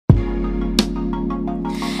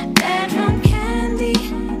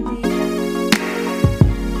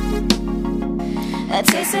A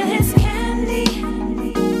taste of his candy.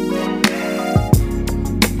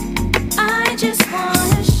 I just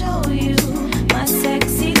wanna show you my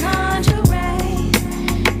sexy lingerie.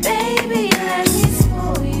 Baby, let me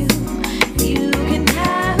spoil you. You can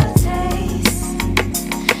have a taste.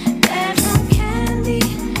 And from candy,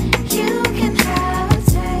 you can have a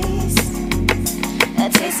taste. A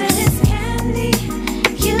taste of his candy.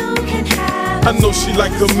 You can have a I know she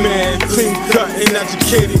like a man, clean cut and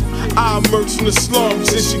educated. I emerged from the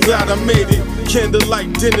slums and she glad I made it.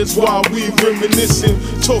 Candlelight dinners while we reminiscing,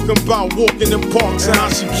 talking about walking in parks and how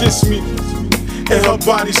she kissed me. And her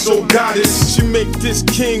body so goddess, she make this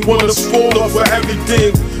king wanna fall over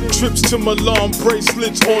everything. Trips to Milan,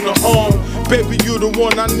 bracelets on her arm. Baby, you the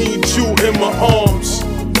one, I need you in my arms.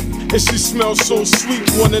 And she smells so sweet,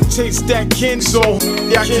 wanna taste that Kenzo.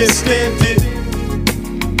 Yeah, I can't stand it.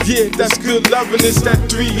 Yeah, that's good loving. It's that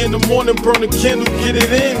 3 in the morning, burn a candle, get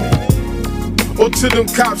it in. Or till them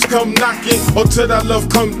cops come knocking, or till that love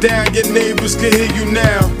come down, your neighbors can hear you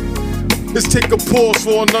now. Let's take a pause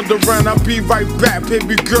for another round. I'll be right back,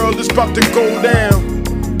 baby girl, it's about to go down.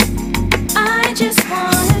 I just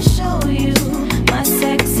wanna show you my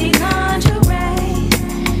sexy lingerie.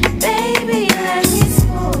 Baby, let me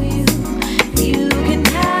spoil you. You can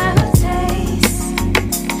have a taste.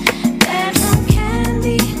 And from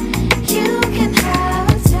candy, you can have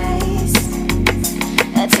a taste.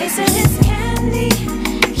 A taste of his candy,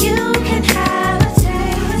 you can have a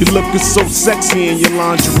taste. You looking so sexy in your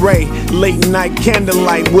lingerie. Late night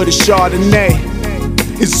candlelight with a Chardonnay.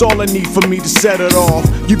 It's all I need for me to set it off.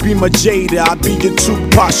 You be my Jada, I'll be your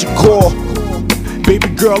Tupac Shakur. Baby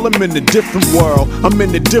girl, I'm in a different world. I'm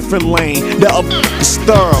in a different lane. The other is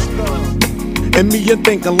thorough. And me, I'm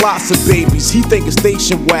thinking lots of babies. He thinking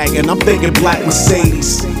station wagon, I'm thinking black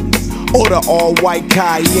Mercedes. Or the all-white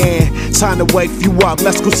Cayenne. Time to wake you up,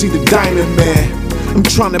 let's go see the Diamond Man. I'm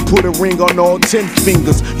trying to put a ring on all 10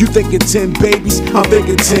 fingers. You thinking 10 babies, I'm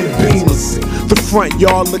thinking 10 beamers. The front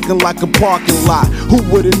yard looking like a parking lot. Who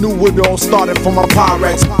would've knew it all started from my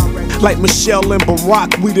Pyrex? Like Michelle and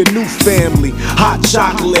Barack, we the new family. Hot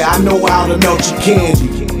chocolate, I know how to melt your candy.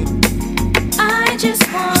 I just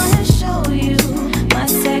wanna show you my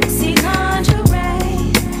sexy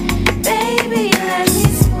lingerie. Baby, let me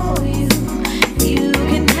spoil you. You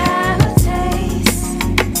can have a taste.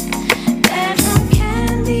 And from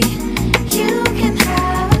candy, you can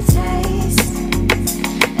have a taste.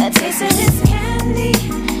 A taste of his candy,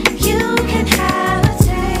 you can have a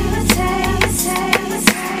taste.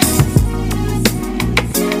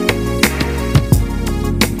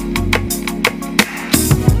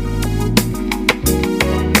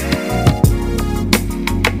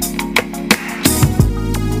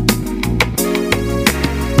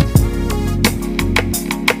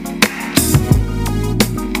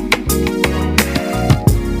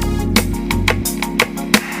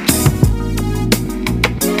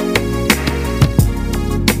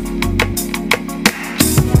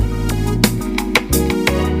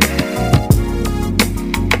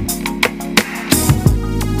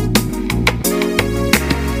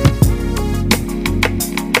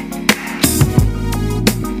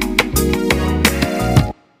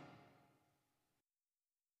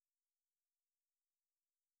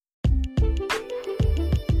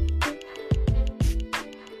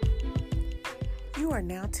 You are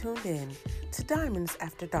now tuned in to Diamonds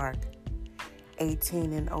After Dark.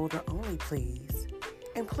 18 and older only, please.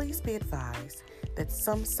 And please be advised that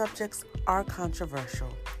some subjects are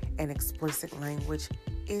controversial and explicit language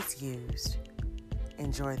is used.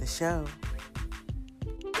 Enjoy the show.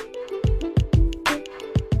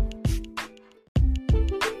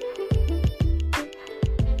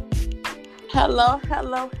 Hello,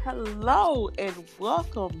 and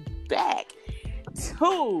welcome back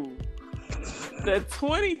to the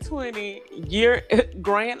 2020 year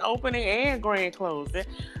grand opening and grand closing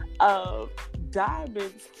of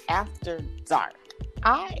Diamonds After Dark.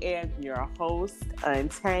 I am your host,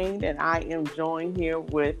 Untamed, and I am joined here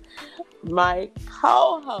with my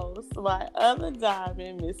co-host, my other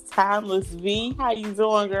diamond, Miss Timeless V. How you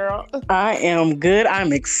doing, girl? I am good.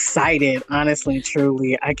 I'm excited, honestly,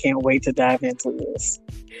 truly. I can't wait to dive into this.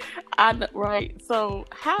 Right. So,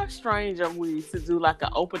 how strange are we to do like an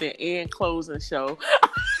opening and closing show?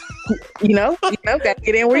 Gotta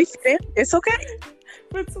get in where you fit in. It's okay.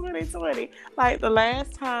 For 2020. Like the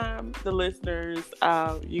last time the listeners,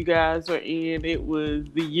 you guys were in, it was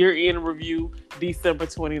the year-end review, December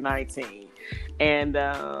 2019. And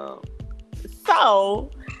so,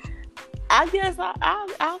 I guess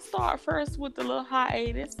I'll start first with the little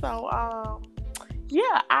hiatus. So,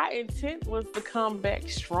 yeah, our intent was to come back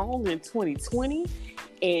strong in 2020.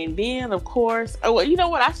 And then, of course, oh, well, you know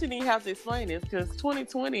what? I shouldn't even have to explain this because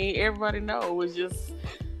 2020, everybody know, was just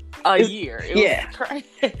a year. It was crazy.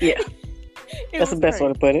 Yeah. That's the best way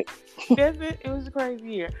to put it. That's it. It was a crazy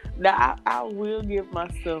year. Now, I will give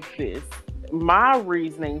myself this. My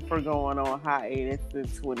reasoning for going on hiatus in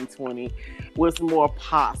 2020 was more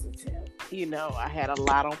positive. You know, I had a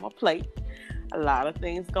lot on my plate. A lot of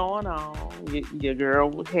things going on. Your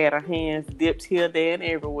girl had her hands dipped here, there, and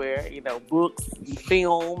everywhere. You know, books, and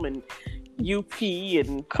film, and UP,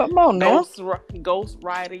 and come on now, Ghost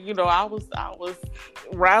Writer. You know, I was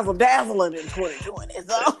razzle dazzling in 2020.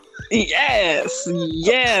 So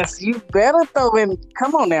yes, you better throw in.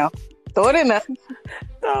 Come on now, throw it in there.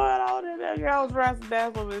 Throw it on in there. I was razzle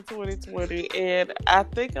dazzling in 2020, and I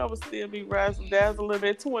think I will still be razzle dazzling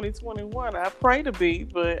in 2021. I pray to be,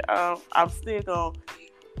 but I'm still gonna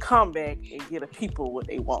come back and get the people what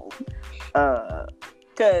they want.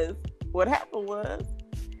 Cause what happened was,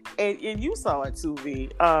 and you saw it too,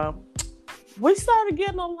 V. We started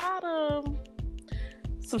getting a lot of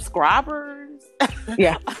subscribers.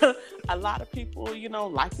 Yeah, a lot of people, you know,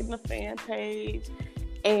 liking the fan page,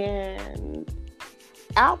 and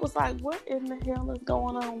I was like, what in the hell is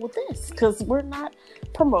going on with this? Because we're not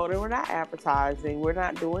promoting, we're not advertising, we're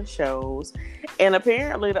not doing shows. And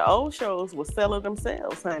apparently the old shows were selling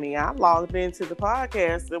themselves, honey. I logged into the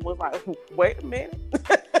podcast and was like, wait a minute.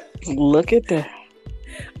 Look at that.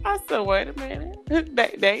 I said, wait a minute.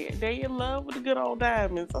 They in love with the good old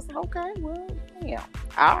Diamonds. I said, okay, well, yeah.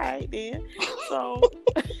 All right, then. So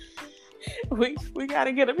we got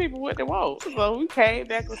to get the people what they want. So we came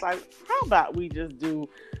back and was like, how about we just do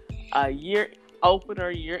a year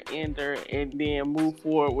opener, year ender, and then move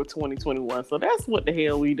forward with 2021. So that's what the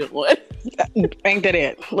hell we doing. Ain't that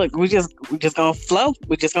it? Look, we just gonna flow.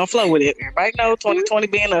 We just gonna flow with it. Everybody know 2020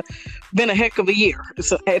 been a heck of a year.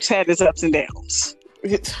 It's had its ups and downs.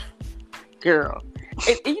 Girl.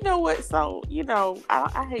 And you know what? So, you know,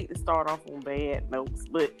 I hate to start off on bad notes,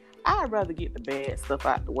 but I'd rather get the bad stuff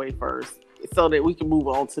out the way first so that we can move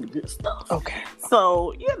on to the good stuff. Okay.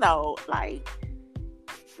 So, you know, like,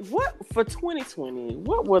 what for 2020,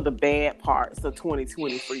 what were the bad parts of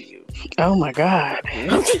 2020 for you? Oh my God. she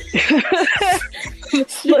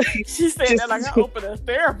said that like I opened a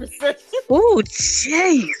therapy session. Ooh,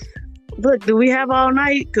 jeez. Look, do we have all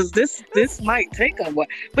night? Because this might take a while.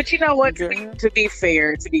 But you know what? To be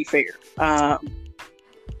fair,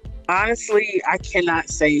 honestly, I cannot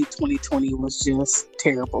say 2020 was just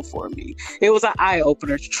terrible for me. It was an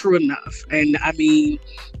eye-opener, true enough. And I mean,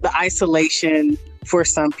 the isolation for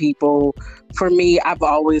some people, for me, I've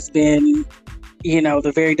always been, you know,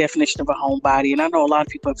 the very definition of a homebody. And I know a lot of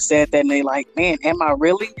people have said that and they like, man, am I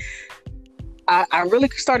really? I really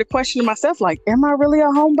started questioning myself, like, am I really a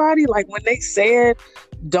homebody? Like when they said,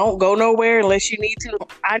 don't go nowhere unless you need to,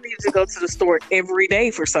 I need to go to the store every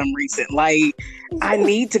day for some reason. Like, I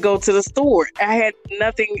need to go to the store. I had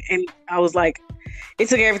nothing, and I was like, it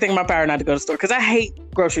took everything in my power not to go to the store because I hate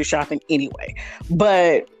grocery shopping anyway.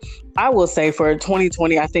 But I will say for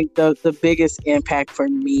 2020, I think the biggest impact for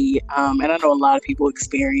me, and I know a lot of people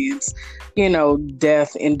experience, you know,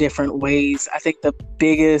 death in different ways. I think the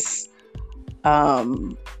biggest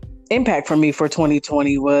impact for me for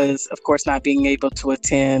 2020 was, of course, not being able to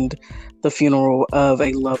attend the funeral of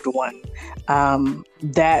a loved one.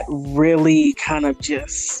 That really kind of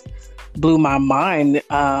just blew my mind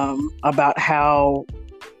about how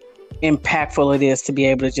impactful it is to be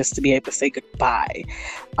able to say goodbye.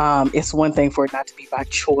 It's one thing for it not to be by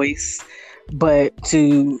choice, but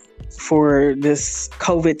for this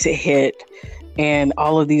COVID to hit and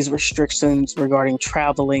all of these restrictions regarding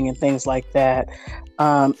traveling and things like that,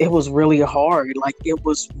 it was really hard. Like, it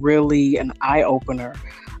was really an eye-opener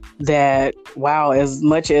that, wow, as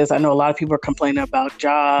much as I know a lot of people are complaining about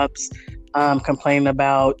jobs, complaining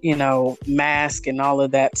about, you know, masks and all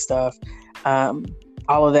of that stuff,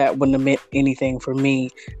 all of that wouldn't have meant anything for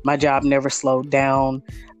me. My job never slowed down.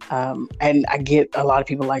 And I get a lot of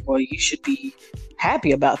people like, well, you should be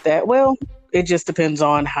happy about that. Well, it just depends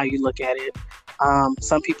on how you look at it.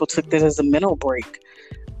 Some people took this as a mental break.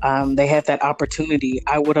 They had that opportunity.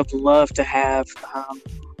 I would have loved to have,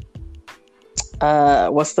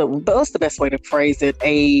 what's the best way to phrase it?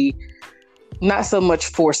 A not so much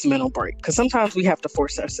forced mental break, because sometimes we have to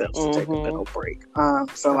force ourselves to take a mental break.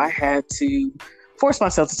 So I had to forced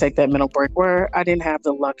myself to take that mental break where I didn't have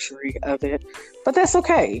the luxury of it, but that's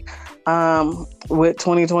okay. With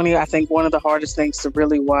 2020, I think one of the hardest things to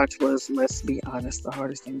really watch was, let's be honest, the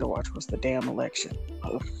hardest thing to watch was the damn election.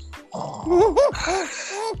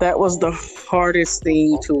 That was the hardest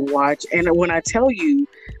thing to watch. And when I tell you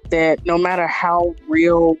that no matter how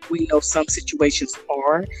real we know some situations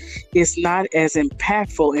are, it's not as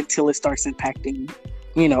impactful until it starts impacting,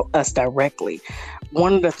 us directly.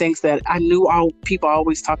 One of the things that I knew people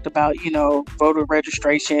always talked about, voter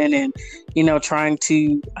registration and, trying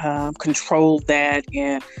to control that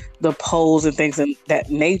and the polls and things of that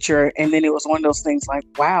nature. And then it was one of those things like,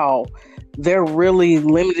 wow, they're really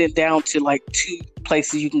limited down to like 2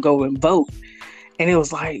 places you can go and vote. And it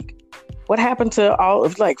was like, what happened to all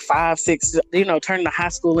of like 5, 6, turning the high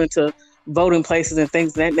school into voting places and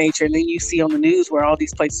things of that nature? And then you see on the news where all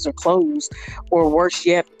these places are closed, or worse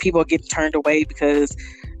yet, people are getting turned away because,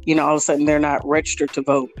 all of a sudden they're not registered to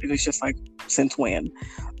vote. And it's just like, since when?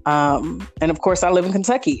 And of course I live in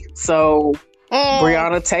Kentucky. So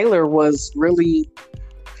Breonna Taylor was really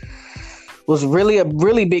a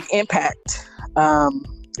really big impact,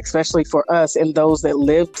 especially for us and those that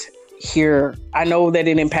lived here. I know that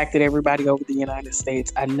it impacted everybody over the United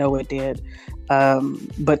States. I know it did.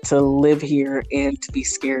 But to live here and to be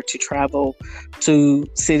scared to travel to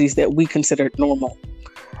cities that we considered normal.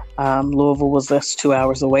 Louisville was just 2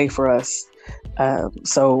 hours away for us.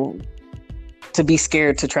 So to be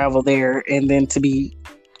scared to travel there and then to be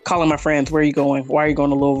calling my friends, where are you going? Why are you going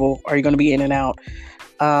to Louisville? Are you going to be in and out?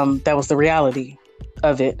 That was the reality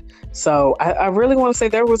of it. So I really want to say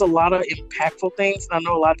there was a lot of impactful things. I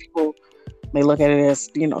know a lot of people may look at it as,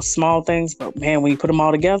 small things, but man, when you put them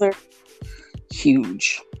all together,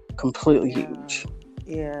 huge, completely huge.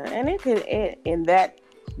 Yeah, and and that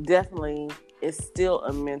definitely is still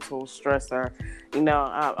a mental stressor. I'm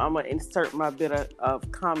gonna insert my bit of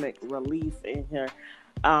comic relief in here.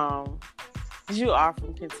 You are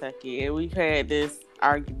from Kentucky, and we've had this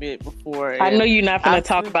argument before. I know you're not going to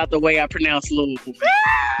talk about the way I pronounce Louisville.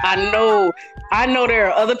 I know there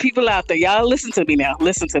are other people out there. Y'all listen to me now.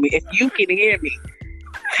 Listen to me. If you can hear me,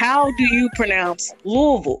 how do you pronounce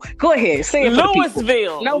Louisville? Go ahead. Say it for the people.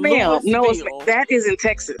 Louisville. No, ma'am. No, that is in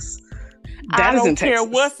Texas. I don't care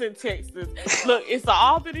what's in Texas. Look, it's the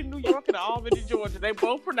Albany, New York, and the Albany, Georgia. They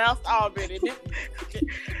both pronounce Albany.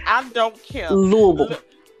 I don't care. Louisville.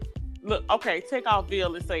 Look, okay, take off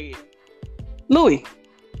Ville and say it. Louis.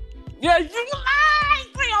 Yeah, you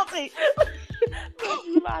lied.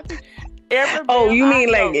 You lied. Oh, you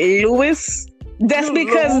mean like Louis? That's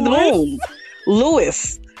because boom.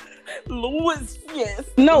 Louis. Louis, yes.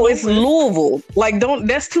 No, it's Louisville. Like,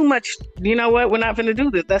 that's too much. You know what? We're not going to do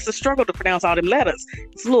this. That's a struggle to pronounce all them letters.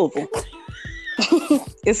 It's Louisville.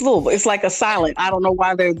 It's Louisville. It's like a silent. I don't know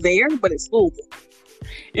why they're there, but it's Louisville.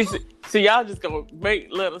 So y'all just gonna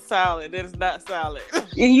make letters silent that it's not silent.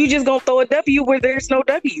 And you just gonna throw a W where there's no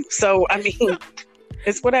W. So, I mean,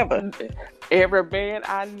 it's whatever. Every man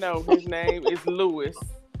I know, his name is Louis.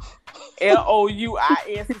 Louis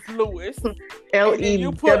is Louis.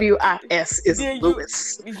 Lewis is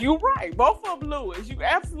Louis. You right. Both of them Louis. You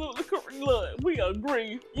absolutely correct. Look, we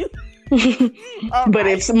agree. But right.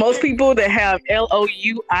 If most people that have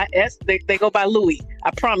Louis, they go by Louis.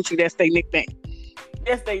 I promise you that's their nickname.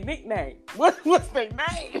 That's their nickname. What's their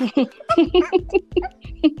name?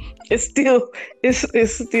 It's still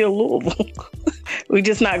Louisville. We're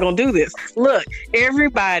just not gonna do this. Look,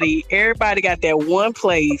 everybody got that one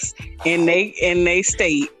place in they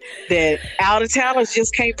state that out of towners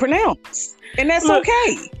just can't pronounce, and that's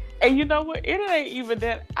okay. And you know what? It ain't even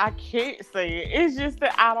that I can't say it. It's just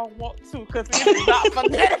that I don't want to because it's not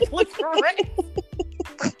phonetically correct.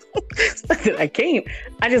 I can't.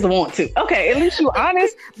 I just want to. Okay, at least you're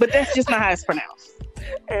honest, but that's just not how it's pronounced.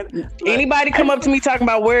 And anybody come up to me talking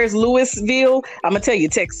about where's Louisville, I'm gonna tell you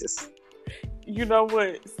Texas. You know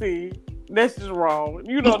what? See, that's just wrong.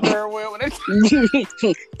 You know darn well when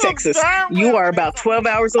Texas. You are about 12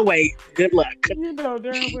 hours away. Good luck. You know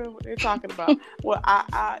darn well what they're talking about. Well,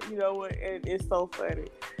 I you know what? And it's so funny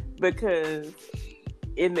because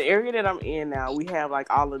in the area that I'm in now, we have like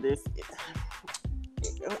all of this.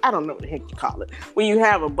 I don't know what the heck you call it. When you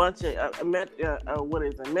have a bunch of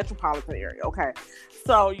metropolitan area. Okay,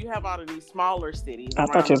 so you have all of these smaller cities. I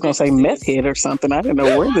thought you was gonna say meth head or something. I didn't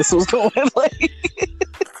know where this was going.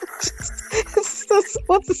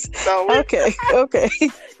 Okay.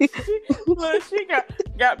 Look, she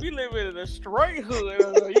got me living in a straight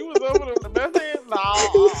hood. You was over there with the meth head?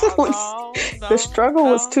 No. The struggle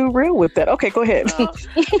was too real with that. Okay, go ahead.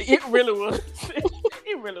 It really was.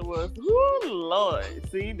 It really was. Ooh, Lord.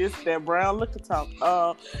 See, this that brown liquor talk.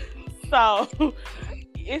 So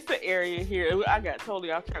it's the area here. I got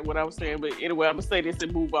totally off track what I was saying, but anyway, I'm gonna say this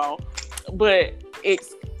and move on. But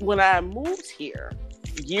it's when I moved here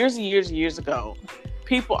years and years and years ago,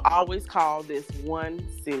 people always call this one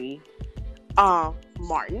city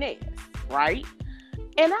Martinez, right?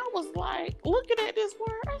 And I was like, looking at this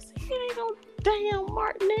word, I said, it ain't no damn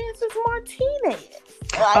Martinez, it's Martinez.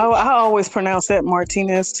 Like, Oh, I always pronounce that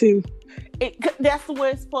Martinez too. that's the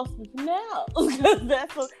way it's supposed to be pronounced.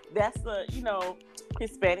 that's a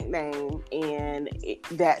Hispanic name, and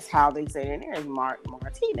that's how they say it is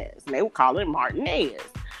Martinez. And they would call it Martinez.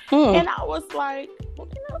 And I was like, what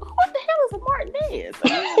the hell is a Martinez?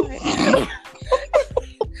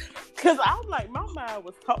 Because I'm like, my mind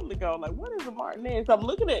was totally going, like, what is a Martinez? I'm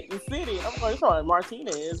looking at the city, and I'm like, sorry,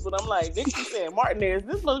 Martinez. But I'm like, they keep saying Martinez.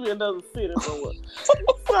 This must be another city or what?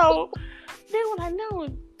 So then when I know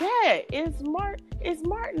that it's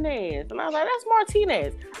Martinez, and I was like, that's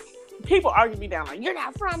Martinez. People argue me down, like, you're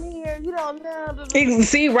not from here. You don't know.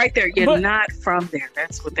 See, right there, you're not from there.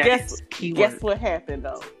 That's what that is. Keyword. Guess what happened,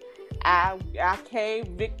 though? I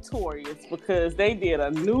came victorious because they did a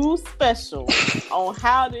new special on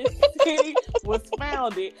how this city was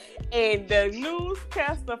founded, and the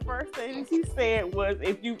newscaster first thing he said was,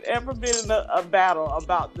 if you've ever been in a battle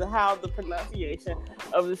about how the pronunciation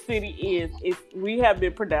of the city is, we have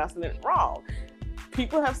been pronouncing it wrong.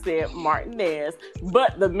 People have said Martinez,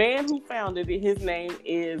 but the man who founded it, his name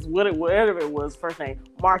is whatever it was, first name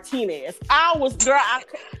Martinez.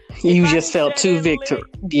 You just felt too victor.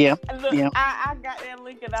 Yeah. Look, yeah. I got that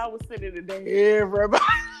link and I was sitting there. Everybody.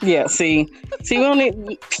 Yeah. See, we don't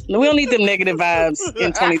need them negative vibes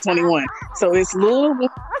in 2021. So it's Louisville.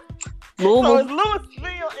 So it's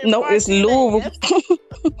Louisville. No, it's Louisville.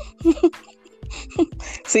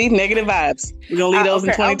 See, negative vibes. We're gonna leave those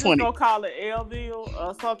in 2020. I'm just gonna call it Elville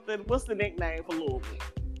or something. What's the nickname for Louisville?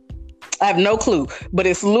 I have no clue, but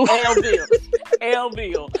it's Louisville.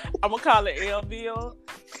 Elville. I'm gonna call it Elville.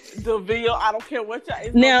 DeVille. I don't care what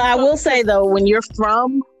y'all. Now, I will say though, when you're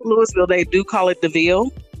from Louisville, they do call it DeVille.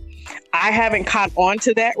 I haven't caught on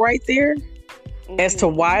to that right there as to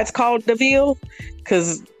why it's called DeVille,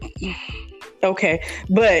 because. Okay,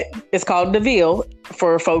 but it's called DeVille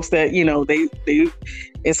for folks that they.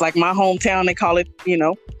 It's like my hometown. They call it,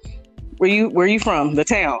 where you from? The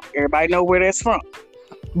town. Everybody know where that's from.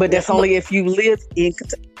 But that's only if you live in.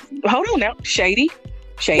 Hold on now, shady.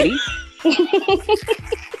 Shady.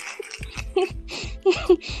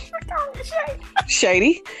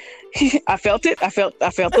 I felt it. I felt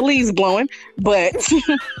the leaves blowing. But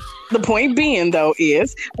the point being though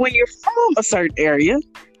is when you're from a certain area.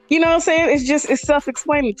 You know what I'm saying? It's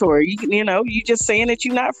self-explanatory. You just saying that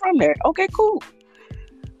you're not from there. Okay, cool.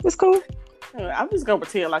 It's cool. I'm just going to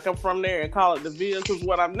pretend like I'm from there and call it DeVille, because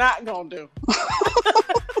what I'm not going to do.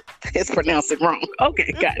 It's pronounced it wrong.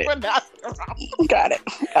 Okay, got it. Pronounced it wrong. Got it.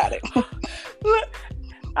 Look,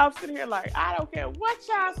 I'm sitting here like, I don't care what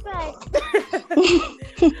y'all say.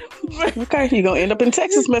 Okay, you're going to end up in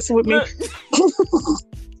Texas messing with me.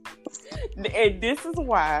 And this is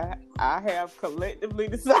why I have collectively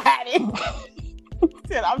decided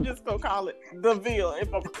that I'm just going to call it DeVille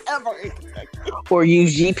if I'm ever in Kentucky. Or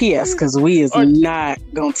use GPS, because we is not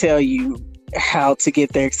going to tell you how to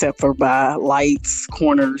get there except for by lights,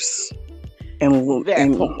 corners, and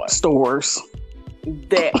stores.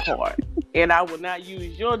 That part. And I will not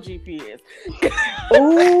use your GPS.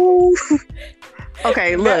 Ooh.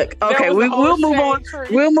 Okay, look. Okay, we'll move on.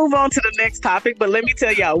 We'll move on to the next topic. But let me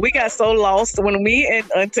tell y'all, we got so lost when we and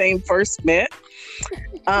Untamed first met.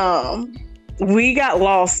 We got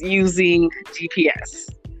lost using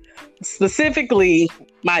GPS, specifically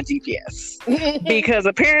my GPS, because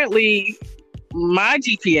apparently my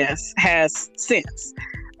GPS has sense.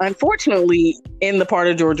 Unfortunately, in the part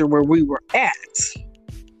of Georgia where we were at,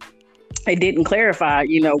 it didn't clarify,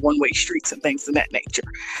 one-way streets and things of that nature.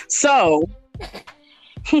 So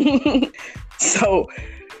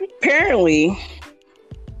apparently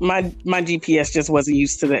my GPS just wasn't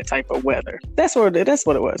used to that type of weather. That's what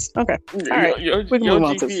it was. Okay. All right. Your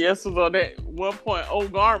GPS was on that 1.0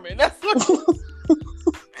 Garmin. That's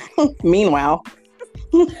what. Meanwhile,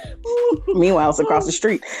 it's across the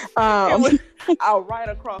street. Right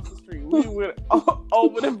across the street. We went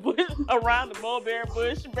over the bush, around the mulberry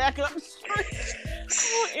bush, back up the street.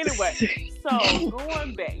 Anyway, so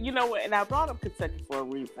going back, you know what? And I brought up Kentucky for a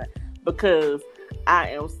reason, because I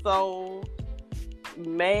am so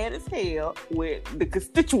mad as hell with the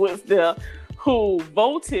constituents there who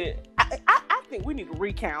voted. I think we need to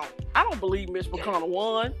recount. I don't believe Mitch McConnell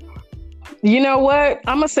won. You know what?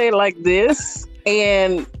 I'm going to say it like this.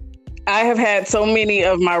 And I have had so many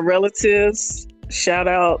of my relatives shout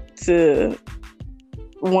out to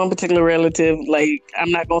one particular relative. Like,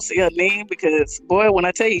 I'm not gonna say her name because, boy, when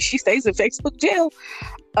I tell you, she stays in Facebook jail,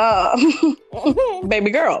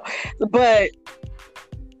 baby girl. But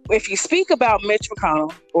if you speak about Mitch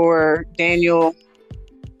McConnell or Daniel,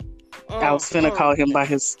 I was finna call him I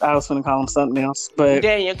was finna call him something else, but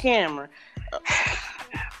Daniel Cameron,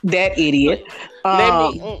 that idiot.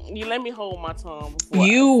 Let me hold my tongue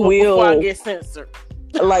before I get censored.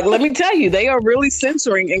 Like, let me tell you, they are really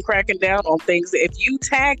censoring and cracking down on things that if you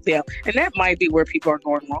tag them, and that might be where people are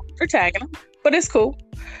going wrong. They're tagging them, but it's cool.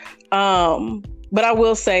 But I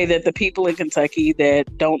will say that the people in Kentucky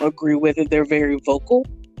that don't agree with it, they're very vocal.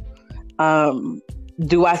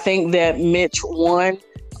 Do I think that Mitch won?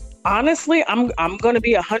 Honestly, I'm going to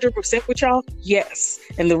be 100% with y'all. Yes.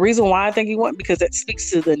 And the reason why I think he won, because that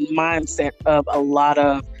speaks to the mindset of a lot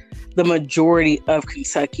of the majority of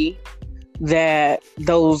Kentucky, that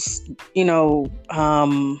those,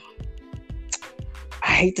 I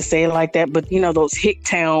hate to say it like that, but, those hick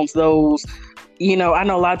towns, those, I know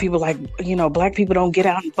a lot of people like, black people don't get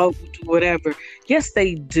out and vote, whatever. Yes,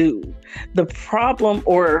 they do. The problem,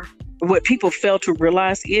 or what people fail to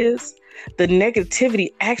realize, is the negativity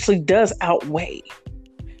actually does outweigh.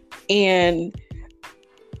 And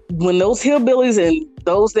when those hillbillies and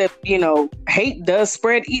those that, hate does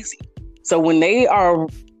spread easy. So when they are,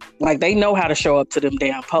 like, they know how to show up to them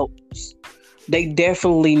damn polls. They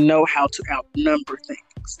definitely know how to outnumber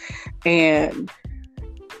things. And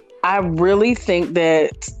I really think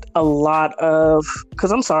that a lot of,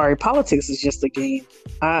 because I'm sorry, politics is just a game.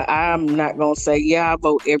 I'm not going to say, I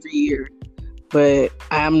vote every year. But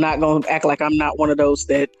I'm not going to act like I'm not one of those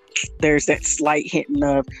that there's that slight hinting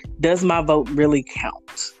of, does my vote really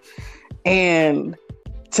count? And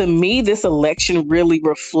to me, this election really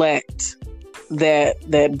reflects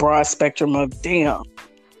that broad spectrum of, damn,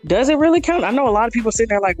 does it really count? I know a lot of people sitting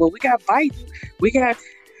there like, well, we got Biden.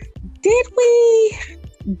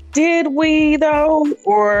 Did we though?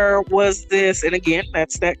 Or was this, and again,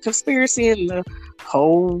 that's that conspiracy and the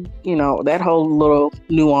whole, that whole little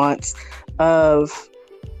nuance of,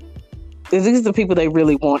 is these the people they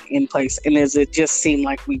really want in place, and does it just seem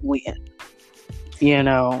like we win?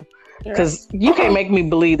 Because you can't make me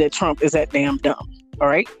believe that Trump is that damn dumb. All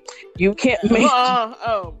right, you can't make.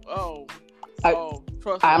 I'm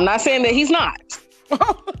not saying that he's not.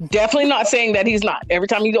 Definitely not saying that he's not. Every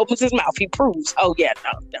time he opens his mouth, he proves. Oh yeah,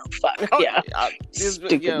 no, fuck yeah,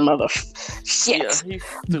 stupid mother. Shit, yeah, he's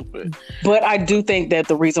stupid. But I do think that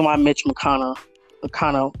the reason why Mitch McConnell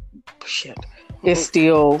is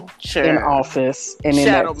still in office and in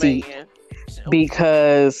that seat,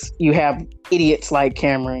 because you have idiots like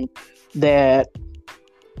Cameron that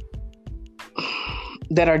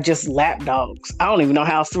are just lapdogs. I don't even know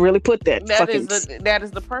how else to really put that. That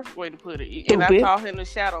is the perfect way to put it. Stupid. And I call him the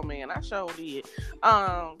shadow man. I sure did.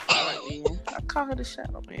 I call him the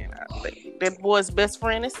shadow man. That boy's best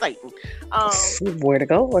friend is Satan. Where to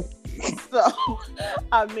go? So,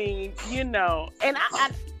 I mean, and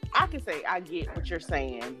I can say I get what you're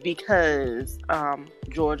saying, because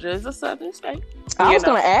Georgia is a southern state. I was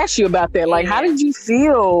going to ask you about that. Like, how did you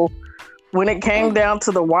feel when it came down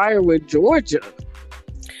to the wire with Georgia?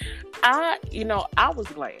 I was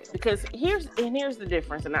glad, because here's the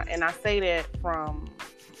difference, and I say that from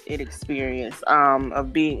an experience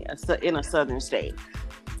of being in a southern state.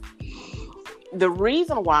 The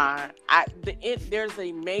reason why there's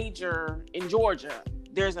a major in Georgia.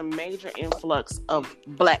 There's a major influx of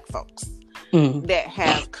black folks that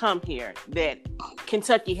have come here that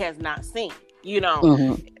Kentucky has not seen.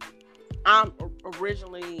 I'm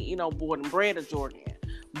originally, born and bred a Georgian,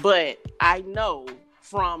 but I know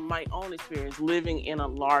from my own experience living in a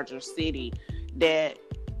larger city that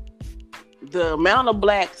the amount of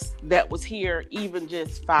blacks that was here even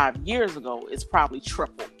just 5 years ago is probably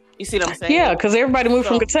triple. You see what I'm saying? Yeah, because everybody moved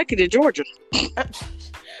from Kentucky to Georgia.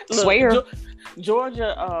 Swear.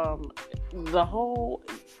 Georgia,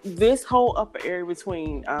 this whole upper area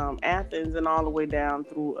between Athens and all the way down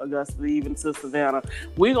through Augusta, even to Savannah,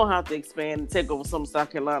 we're gonna have to expand and take over some of South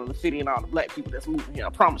Carolina to fit in all the black people that's moving here. I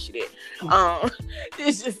promise you that.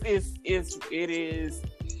 It is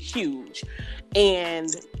huge, and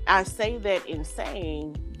I say that in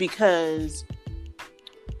saying because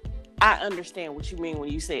I understand what you mean when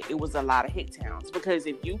you say it was a lot of hick towns. Because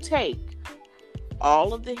if you take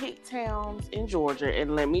all of the hick towns in Georgia,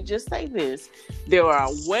 and let me just say this, there are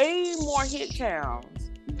way more hick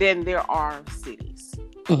towns than there are cities.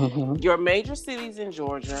 Mm-hmm. Your major cities in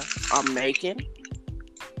Georgia are Macon,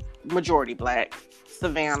 majority black;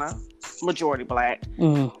 Savannah, majority black;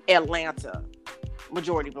 Atlanta,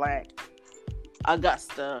 majority black;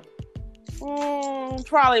 Augusta,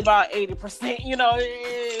 Probably about 80%. You know,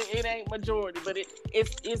 it ain't majority, but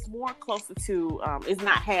it's more closer to it's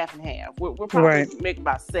not half and half. We're probably making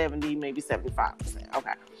about 70, maybe 75%.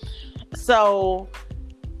 Okay, so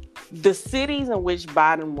the cities in which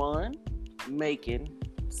Biden won, Macon,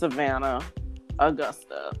 Savannah,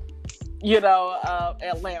 Augusta,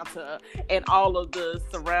 Atlanta, and all of the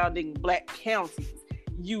surrounding black counties,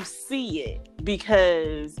 you see it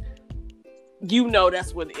because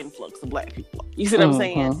that's where the influx of black people are. You see what I'm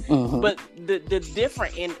saying? But the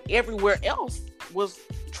different in everywhere else was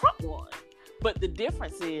Trump won. But the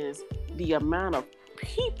difference is the amount of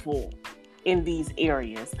people in these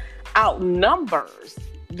areas outnumbers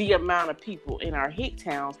the amount of people in our hick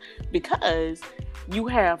towns, because you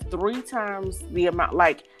have 3 times the amount.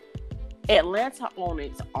 Like Atlanta on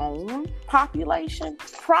its own population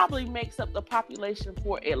probably makes up the population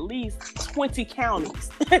for at least 20 counties.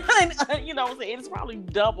 And, it's probably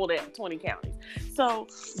double that 20 counties. So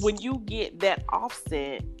when you get that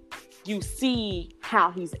offset, you see how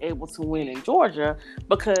he's able to win in Georgia,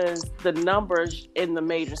 because the numbers in the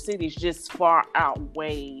major cities just far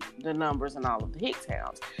outweigh the numbers in all of the hick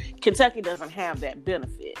towns. Kentucky doesn't have that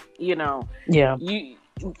benefit,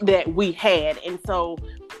 that we had. And so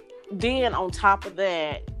then on top of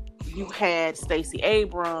that, you had Stacey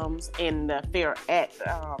Abrams and the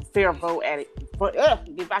Fair Vote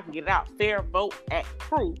Act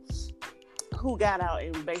crew, who got out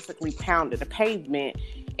and basically pounded the pavement.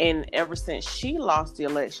 And ever since she lost the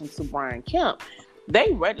election to Brian Kemp,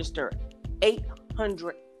 they registered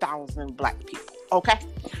 800,000 black people, okay?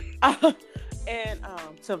 And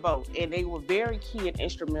to vote. And they were very key and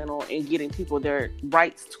instrumental in getting people their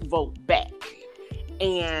rights to vote back.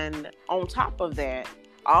 And on top of that,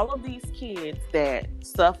 all of these kids that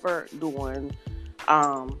suffered during,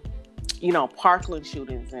 Parkland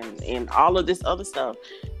shootings and all of this other stuff,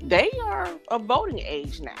 they are of voting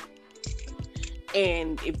age now.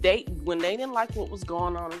 And when they didn't like what was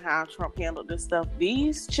going on and how Trump handled this stuff,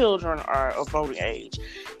 these children are of voting age.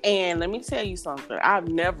 And let me tell you something. I've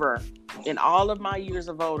never, in all of my years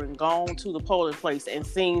of voting, gone to the polling place and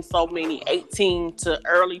seen so many 18 to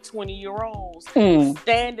early 20-year-olds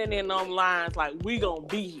standing in them lines like, we gonna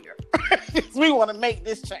be here. We want to make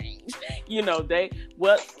this change.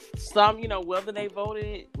 Whether they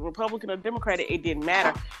voted Republican or Democratic, it didn't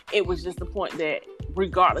matter. It was just the point that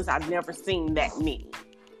regardless, I've never seen that many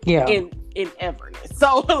in everness.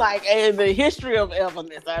 So, like, in the history of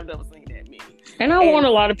everness, I've never seen that many. And I want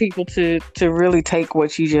a lot of people to really take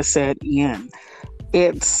what you just said in.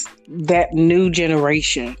 It's that new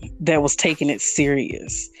generation that was taking it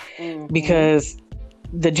serious. Because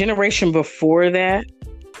the generation before that,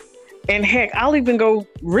 and heck, I'll even go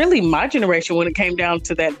really my generation when it came down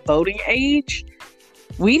to that voting age,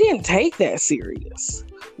 we didn't take that serious.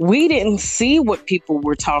 We didn't see what people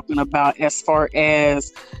were talking about as far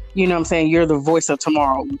as, you're the voice of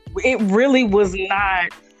tomorrow. It really was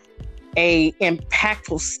not a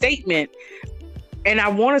impactful statement. And I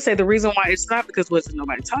want to say the reason why it's not because wasn't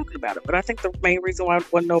nobody talking about it, but I think the main reason why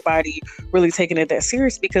wasn't nobody really taking it that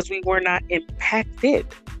serious because we were not impacted.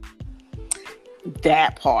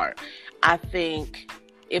 That part. I think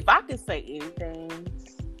if I could say anything,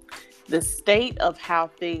 the state of how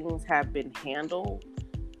things have been handled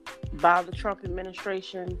by the Trump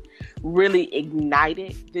administration really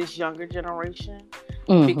ignited this younger generation,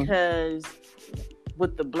 because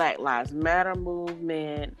with the Black Lives Matter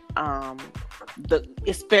movement,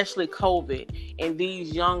 especially COVID, and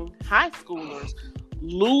these young high schoolers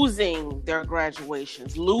losing their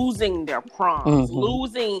graduations, losing their proms,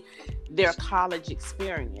 losing their college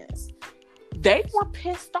experience, they were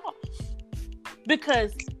pissed off.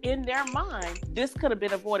 Because in their mind, this could have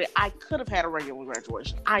been avoided. I could have had a regular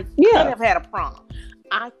graduation. I could have had a prom.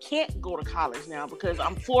 I can't go to college now because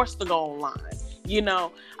I'm forced to go online.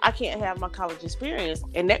 I can't have my college experience.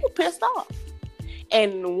 And they were pissed off.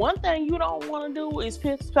 And one thing you don't want to do is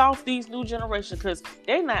piss off these new generation, because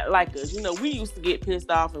they're not like us. We used to get pissed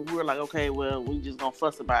off and we were like, okay, well, we just gonna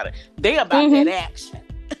fuss about it. They about that action.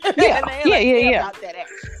 About that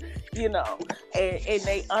action. And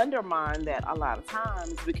they undermine that a lot of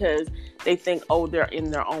times because they think, they're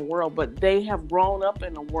in their own world, but they have grown up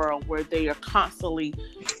in a world where they are constantly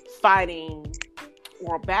fighting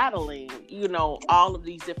or battling, all of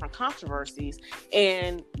these different controversies.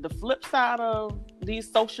 And the flip side of these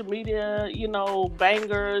social media,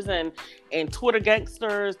 bangers and Twitter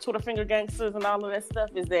gangsters, Twitter finger gangsters and all of that stuff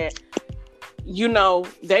is that,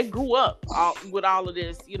 they grew up with all of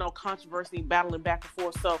this, controversy, battling back and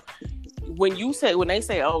forth. So when they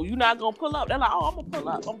say, you're not going to pull up, they're like, I'm going to pull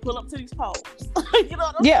up. I'm going to pull up to these polls. You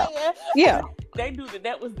know what I'm saying? Yeah. they knew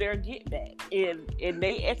that was their get back, and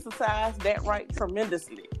they exercised that right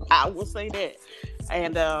tremendously. I will say that.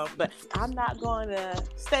 And but I'm not going to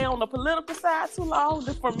stay on the political side too long.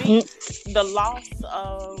 For me, the loss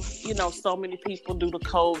of so many people due to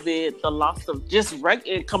COVID, the loss of just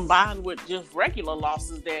combined with just regular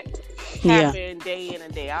losses that happen day in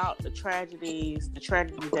and day out, the tragedies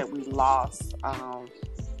that we lost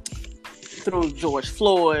through George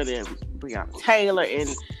Floyd and Breonna Taylor and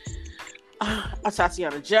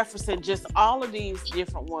Tatiana Jefferson, just all of these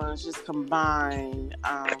different ones just combined.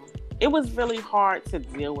 It was really hard to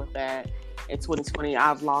deal with that in 2020.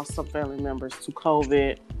 I've lost some family members to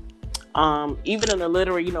COVID. Even in the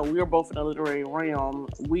literary, we were both in the literary realm.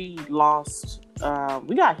 We got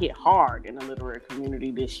hit hard in the literary community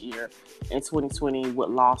this year in 2020 with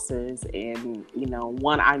losses. And,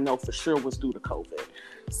 one I know for sure was due to COVID.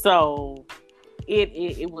 So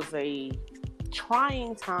it was a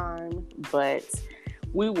trying time, but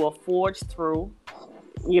we will forge through,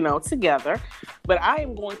 together. But I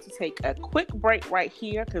am going to take a quick break right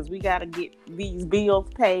here because we got to get these bills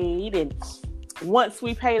paid. And once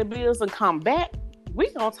we pay the bills and come back,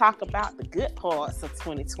 we're going to talk about the good parts of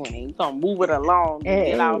 2020. We're going to move it along and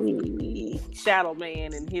get out Shadow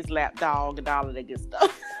Man and his lap dog and all of that good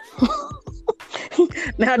stuff.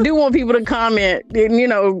 Now, I do want people to comment,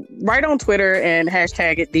 and, right on Twitter and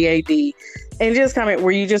hashtag it DAD, and just comment,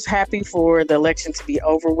 were you just happy for the election to be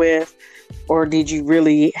over with, or did you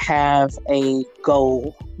really have a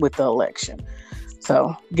goal with the election?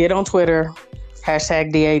 So get on Twitter,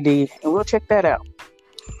 hashtag DAD, and we'll check that out.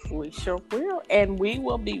 We sure will, and we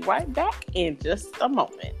will be right back in just a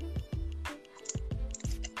moment.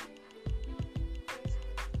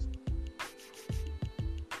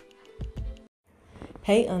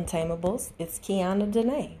 Hey Untamables, it's Kiana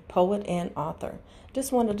Dene, poet and author.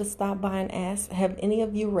 Just wanted to stop by and ask, have any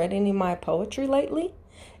of you read any of my poetry lately?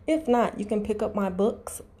 If not, you can pick up my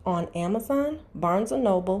books on Amazon, Barnes &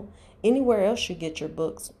 Noble, anywhere else you get your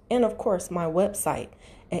books, and of course my website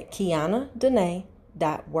at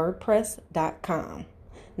kianadene.wordpress.com.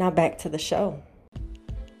 Now back to the show.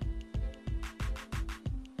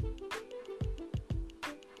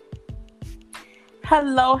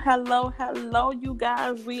 Hello, you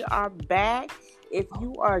guys. We are back. If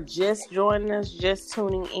you are just joining us, just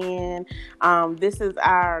tuning in, this is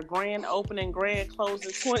our grand opening, grand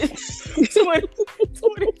closing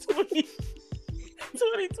 2020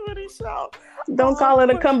 show. Don't call it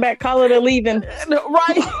a comeback, call it a leaving.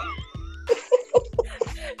 Right?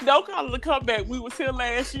 Don't call it a comeback. We was here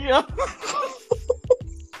last year.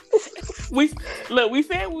 We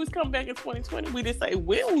said we was coming back in 2020. We didn't say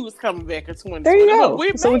when we was coming back in 2020. There you go.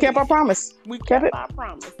 So we kept our promise. We kept our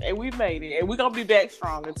promise, and we made it. And we're gonna be back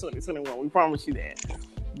strong in 2021. We promise you that.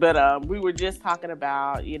 But we were just talking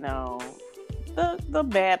about, the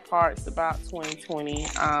bad parts about 2020.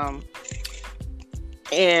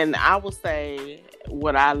 And I will say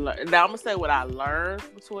what I learned. Now I'm gonna say what I learned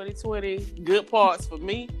from 2020. Good parts for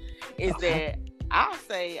me is that I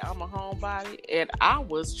say I'm a homebody, and I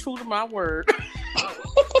was true to my word.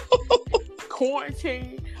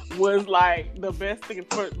 Quarantine was like the best thing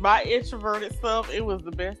for my introverted self. It was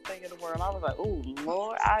the best thing in the world. I was like, oh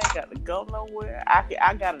Lord, I ain't got to go nowhere.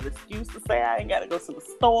 I got an excuse to say I ain't got to go to the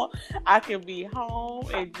store. I can be home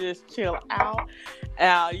and just chill out.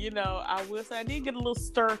 I will say I did get a little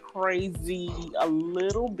stir crazy a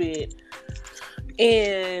little bit,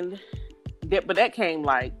 but that came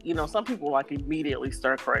some people immediately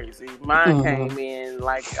stir crazy. Mine came in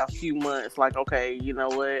a few months. Okay, you know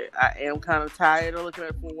what? I am kind of tired of looking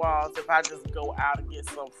at 4 walls. If I just go out and get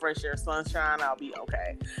some fresh air, sunshine, I'll be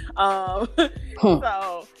okay. So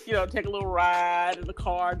take a little ride in the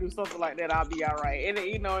car, do something like that. I'll be all right. And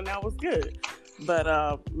and that was good. But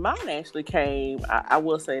mine actually came. I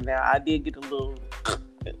will say now I did get a little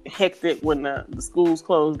hectic when the schools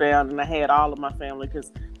closed down, and I had all of my family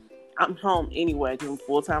because I'm home anyway because I'm a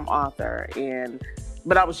full-time author,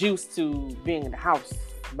 but I was used to being in the house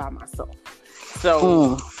by myself.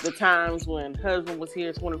 So the times when husband was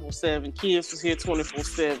here 24/7, kids was here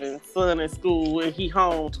 24/7, son in school, and he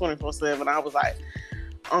home 24/7, I was like,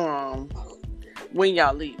 when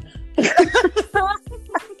y'all leaving?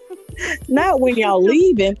 Not when y'all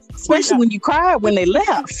leaving, especially when you cried when they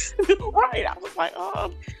left. Right. I was like,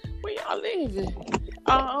 when y'all leaving?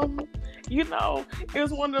 It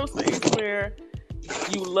was one of those things where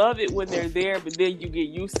you love it when they're there, but then you get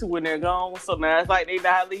used to when they're gone. So now it's like they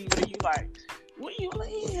not leaving, and you like, when you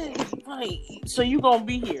leaving? So you gonna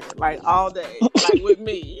be here all day, with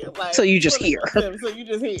me? So you just here? So you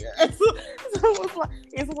just here? So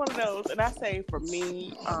it's one of those, and I say for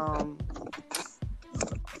me,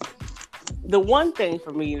 the one thing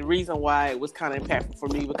for me, the reason why it was kind of impactful for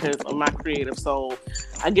me, because of my creative soul,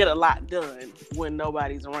 I get a lot done when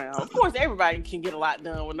nobody's around. Of course, everybody can get a lot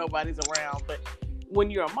done when nobody's around, but when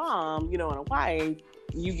you're a mom, and a wife,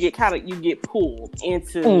 you get pulled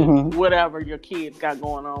into whatever your kids got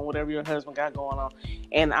going on, whatever your husband got going on.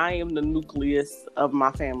 And I am the nucleus of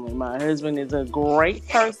my family. My husband is a great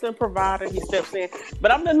person, provider. He steps in,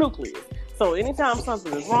 but I'm the nucleus. So anytime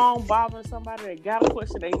something is wrong, bothering somebody, they got a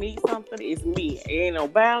question, they need something, it's me. There ain't no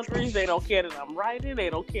boundaries. They don't care that I'm writing. They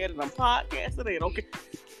don't care that I'm podcasting. They don't care.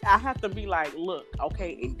 I have to be like, look,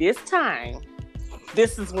 okay, at this time,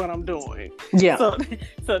 this is what I'm doing. Yeah.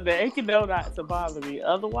 So they can know not to bother me.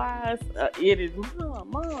 Otherwise, it is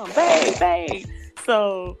mom, babe.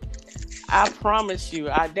 So I promise you,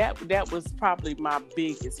 that was probably my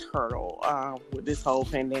biggest hurdle with this whole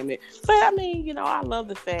pandemic. But I mean, I love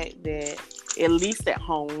the fact that at least at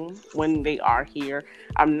home, when they are here,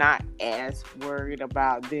 I'm not as worried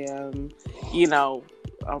about them,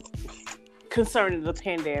 concerning the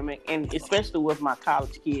pandemic, and especially with my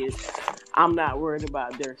college kids, I'm not worried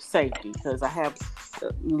about their safety because I have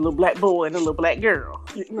a little black boy and a little black girl.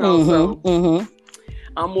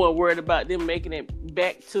 I'm more worried about them making it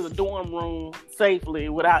back to the dorm room safely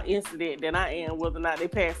without incident than I am whether or not they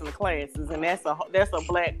passing the classes, and that's a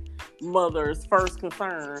black mother's first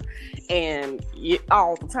concern, and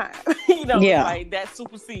all the time, like that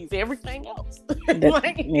supersedes everything else.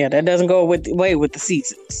 That doesn't go away with the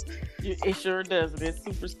seasons. It sure does. It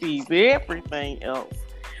supersedes everything else.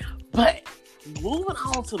 But moving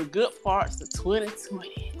on to the good parts of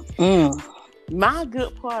 2020. My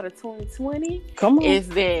good part of 2020 is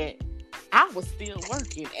that I was still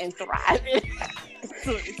working and thriving.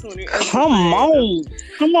 2020. Come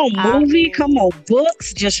on, movie. Come on,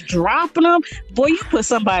 books. Just dropping them. Boy, you put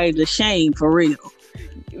somebody to shame for real.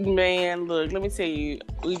 Man, look, let me tell you,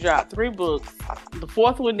 we dropped 3 books. The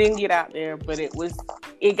 4th one didn't get out there, but it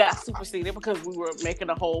got superseded because we were making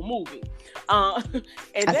a whole movie. And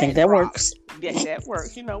I think that works. Yeah, that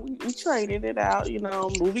works. We traded it out.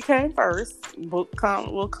 Movie came first, book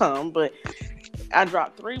will come. But I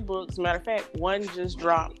dropped 3 books. Matter of fact, one just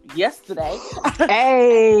dropped yesterday.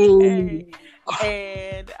 Hey.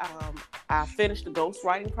 And I finished the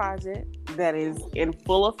ghostwriting project that is in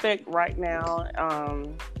full effect right now.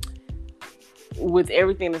 With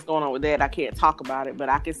everything that's going on with that, I can't talk about it, but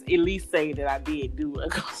I can at least say that I did do a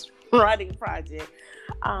ghostwriting project.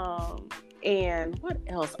 And what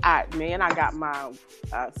else? I got my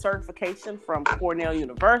certification from Cornell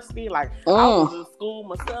University. Like, I was in school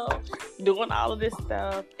myself doing all of this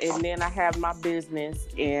stuff. And then I have my business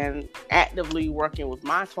and actively working with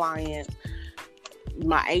my clients,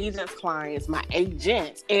 my agents' clients, my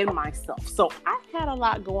agents, and myself. So I had a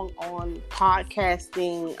lot going on.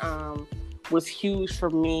 Podcasting was huge for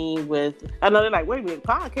me. I know they're like, wait a minute,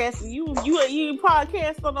 podcasting? You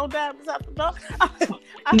podcast on No Diamonds After Dark?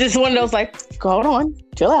 Just one of those like, hold on,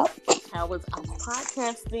 chill out. I was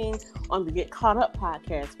podcasting on the Get Caught Up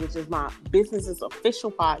podcast, which is my business's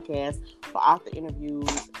official podcast for author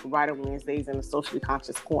interviews, Writer Wednesdays, and the Socially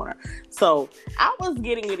Conscious Corner. So I was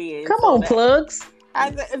getting it in. Come on, plugs.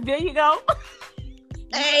 There you go.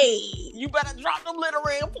 Hey, you better drop them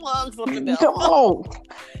literary plugs on the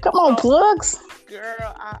Come on, plugs.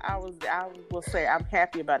 Girl, I will say I'm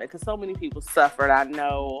happy about it because so many people suffered. I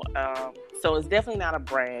know. So it's definitely not a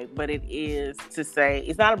brag, but it is to say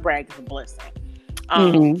it's not a brag, it's a blessing.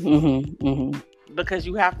 Because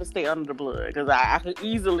you have to stay under the blood. Because I could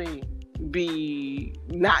easily be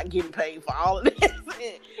not getting paid for all of this.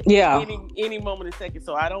 Yeah. Any moment of second.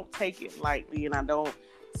 So I don't take it lightly, and I don't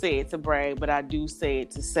say it to brag, but I do say it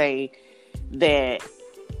to say that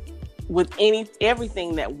with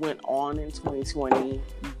everything that went on in 2020,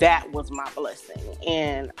 that was my blessing.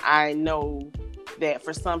 And I know that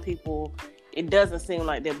for some people it doesn't seem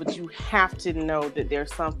like that, but you have to know that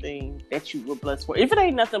there's something that you were blessed for. If it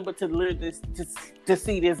ain't nothing but to live this, to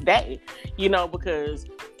see this day, because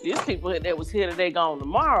these people that was here today, gone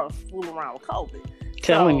tomorrow, fooling around with COVID.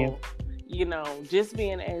 Telling you. Just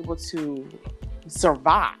being able to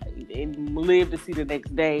survive and live to see the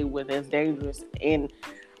next day with as dangerous and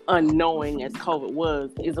unknowing as COVID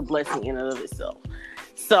was is a blessing in and of itself.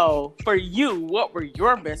 So for you, what were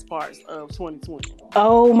your best parts of 2020?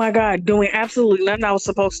 Oh my God, doing absolutely nothing I was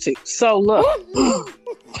supposed to. So look,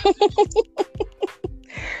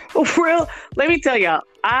 let me tell y'all,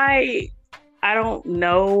 I don't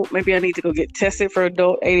know, maybe I need to go get tested for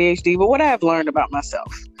adult ADHD, but what I have learned about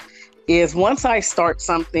myself is once I start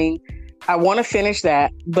something, I want to finish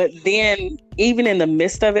that, but then even in the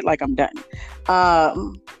midst of it, like I'm done.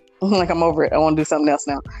 Like I'm over it. I want to do something else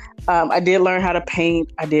now. I did learn how to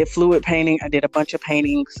paint. I did fluid painting. I did a bunch of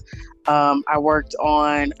paintings. I worked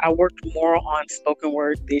more on spoken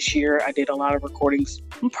word this year. I did a lot of recordings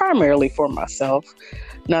primarily for myself.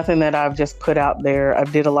 Nothing that I've just put out there. I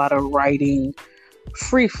did a lot of writing,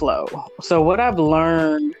 free flow. So what I've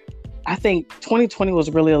learned, I think 2020 was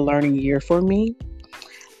really a learning year for me.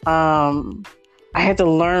 I had to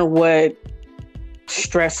learn what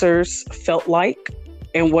stressors felt like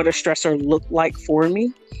and what a stressor looked like for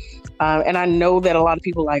me. And I know that a lot of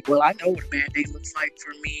people like, well, I know what a bad day looks like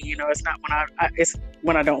for me. You know, it's not it's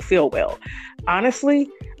when I don't feel well. Honestly,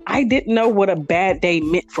 I didn't know what a bad day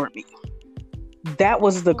meant for me. That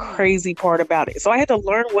was the crazy part about it. So I had to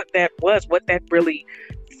learn what that was, what that really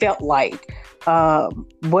felt like,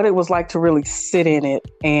 what it was like to really sit in it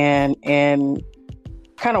and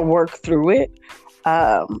kind of work through it,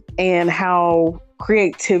 and how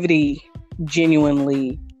creativity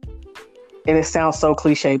genuinely, and it sounds so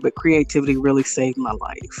cliche, but creativity really saved my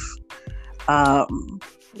life.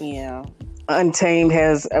 Yeah. Untamed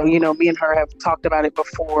has, me and her have talked about it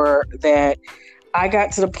before, that I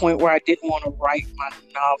got to the point where I didn't want to write my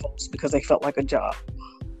novels because they felt like a job.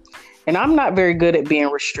 And I'm not very good at being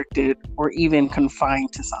restricted or even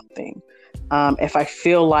confined to something. If I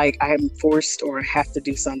feel like I am forced or have to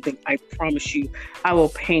do something, I promise you, I will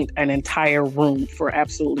paint an entire room for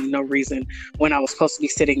absolutely no reason when I was supposed to be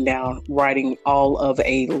sitting down writing all of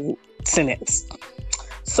a sentence.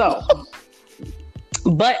 So,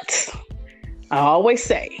 but I always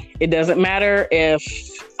say, it doesn't matter if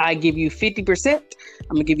I give you 50%, I'm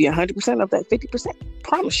going to give you 100% of that 50%.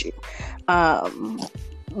 Promise you.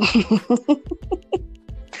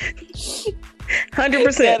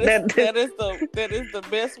 100%. That is the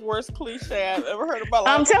best worst cliche I've ever heard about.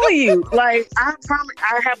 I'm telling you, like, I promise,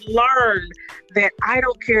 I have learned that I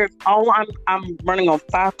don't care if I'm running on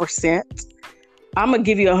 5%. I'm gonna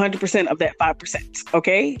give you 100% of that 5%.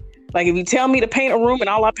 Okay, like if you tell me to paint a room and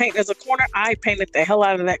all I paint is a corner, I painted the hell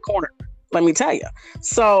out of that corner. Let me tell you.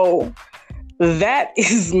 So that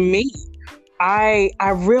is me. I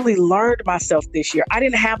really learned myself this year. I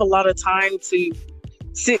didn't have a lot of time to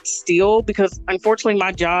sit still because unfortunately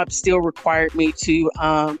my job still required me to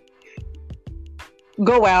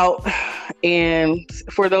go out, and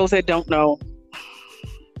for those that don't know,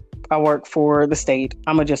 I work for the state.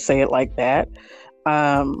 I'm gonna just say it like that.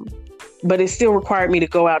 But it still required me to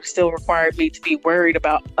go out. It still required me to be worried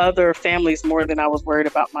about other families more than I was worried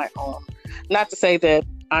about my own. Not to say that,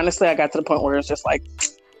 honestly, I got to the point where it's just like,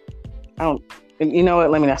 you know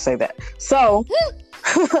what? Let me not say that. So,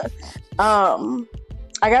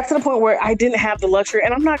 I got to the point where I didn't have the luxury,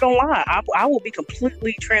 and I'm not gonna lie, I will be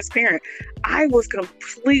completely transparent. I was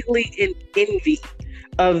completely in envy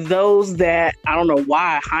of those that, I don't know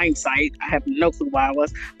why, hindsight, I have no clue why I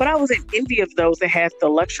was, but I was in envy of those that had the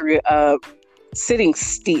luxury of sitting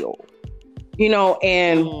still,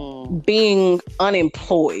 and being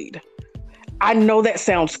unemployed. I know that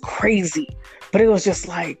sounds crazy, but it was just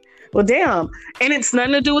like, well, damn. And it's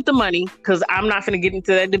nothing to do with the money, because I'm not going to get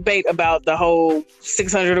into that debate about the whole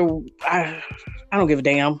 600. I don't give a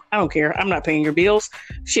damn. I don't care. I'm not paying your bills.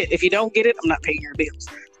 Shit, if you don't get it, I'm not paying your bills.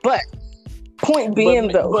 But point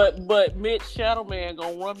being, but Mitch Shadowman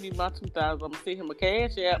gonna run me my 2,000. I'm gonna see him a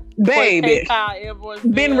cash app, baby.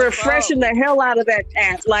 Been refreshing the hell out of that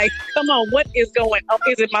app. Like, come on, what is going on?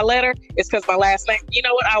 Is it my letter? It's because my last name. You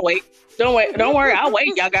know what? I'll wait. Don't worry. I'll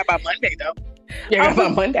wait. Y'all got by Monday though. Y'all got by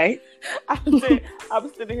Monday. I'm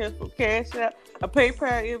sitting here for cash app, a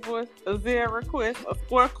PayPal invoice, a Zelle request, a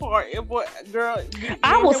Square card invoice. Girl,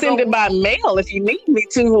 I will send it by mail if you need me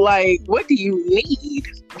to. Like, what do you need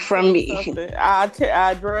from me?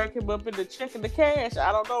 I drag him up into checking the cash.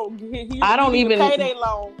 I don't know. I don't even payday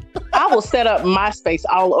loan. I will set up MySpace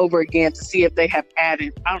all over again to see if they have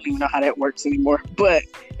added. I don't even know how that works anymore. But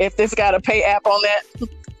if this got a pay app on that,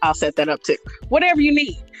 I'll set that up too. Whatever you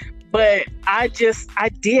need. But I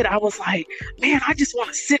was like, man, I just want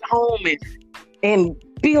to sit home and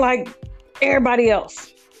be like everybody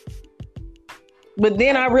else. But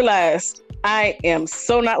then I realized I am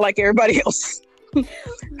so not like everybody else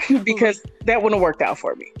because that wouldn't have worked out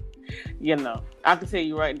for me. I can tell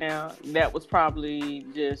you right now, that was probably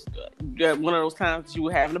just one of those times that you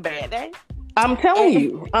were having a bad day. I'm telling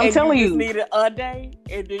you. You needed a day,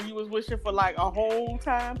 and then you was wishing for like a whole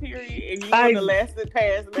time period, and you wouldn't have lasted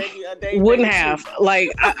past maybe a day. Wouldn't have.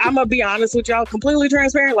 Like, I'm gonna be honest with y'all, completely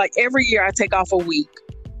transparent. Like, every year I take off a week,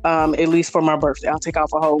 at least for my birthday. I'll take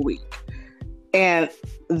off a whole week, and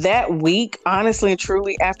that week, honestly and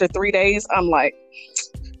truly, after 3 days, I'm like,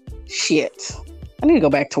 shit. I need to go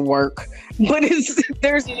back to work. But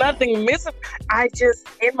there's nothing missing. I just,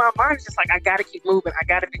 in my mind, it's just like, I got to keep moving. I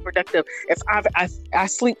got to be productive. If I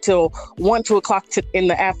sleep till 1, 2 o'clock in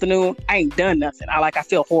the afternoon, I ain't done nothing. I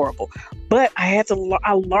feel horrible. But I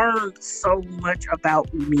learned so much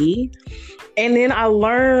about me. And then I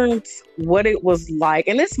learned what it was like.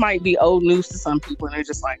 And this might be old news to some people. And they're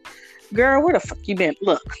just like, girl, where the fuck you been?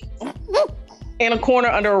 Look, in a corner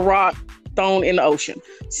under a rock, thrown in the ocean.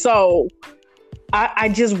 So I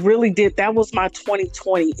just really did. That was my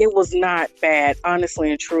 2020. It was not bad,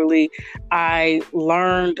 honestly and truly. I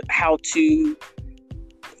learned how to,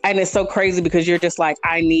 and it's so crazy because you're just like,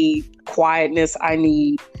 I need quietness. I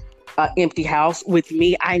need an empty house. With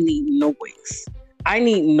me, I need noise. I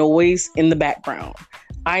need noise in the background.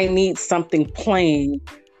 I need something playing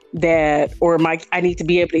I need to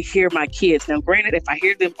be able to hear my kids. Now, granted, if I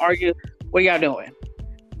hear them argue, what are y'all doing?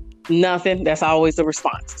 Nothing. That's always the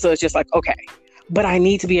response. So it's just like, okay. But I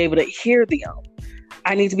need to be able to hear them.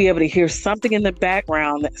 I need to be able to hear something in the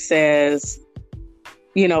background that says,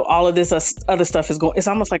 all of this other stuff is going. It's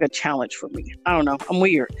almost like a challenge for me. I don't know. I'm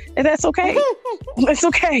weird. And that's okay. It's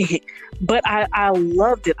okay. But I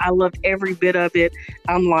loved it. I loved every bit of it.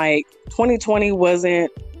 I'm like, 2020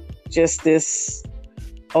 wasn't just this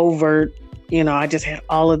overt, I just had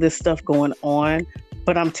all of this stuff going on.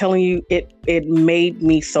 But I'm telling you, it made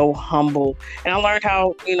me so humble. And I learned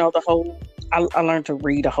how, I learned to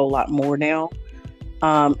read a whole lot more now.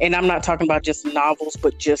 And I'm not talking about just novels,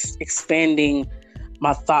 but just expanding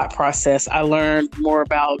my thought process. I learned more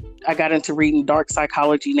I got into reading dark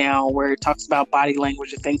psychology now, where it talks about body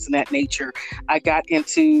language and things of that nature. I got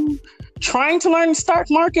into trying to learn the stock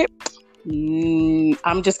market.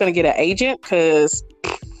 I'm just going to get an agent because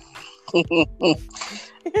I'm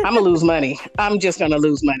going to lose money. I'm just going to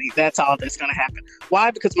lose money. That's all that's going to happen.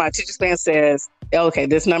 Why? Because my attention span says, okay,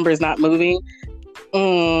 this number is not moving.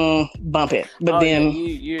 Bump it. But then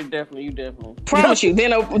you definitely promise you.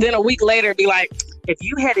 Then a week later, be like, if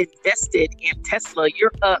you had invested in Tesla,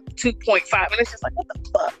 you're up 2.5, and it's just like, what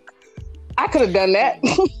the fuck? I could have done that.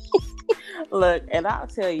 Look, and I'll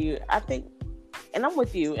tell you, I think, and I'm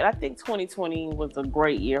with you, and I think 2020 was a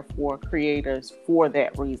great year for creators for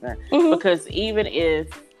that reason. Mm-hmm. Because even if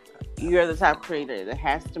you're the type of creator that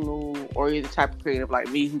has to move, or you're the type of creator like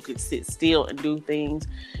me who could sit still and do things,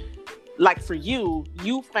 like for you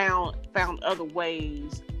found other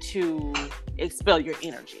ways to expel your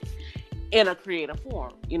energy in a creative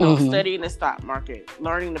form, mm-hmm. studying the stock market,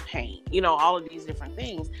 learning to paint, all of these different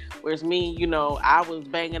things. Whereas me, I was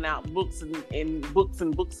banging out books and books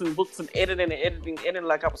and editing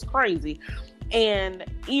like I was crazy. And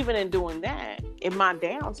even in doing that, in my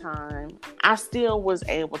downtime, I still was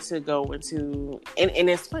able to go into, and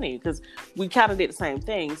it's funny because we kind of did the same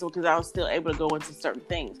thing. So because I was still able to go into certain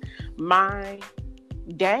things. My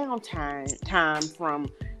time from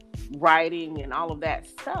writing and all of that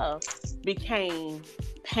stuff became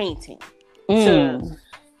painting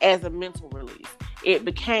as a mental release. It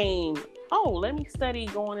became, let me study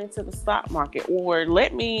going into the stock market, or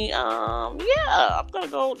let me, I'm going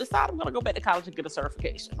to go back to college and get a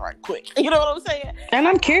certification right quick. You know what I'm saying? And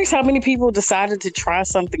I'm curious how many people decided to try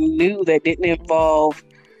something new that didn't involve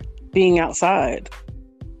being outside.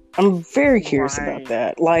 I'm very curious about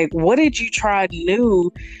that. Like, what did you try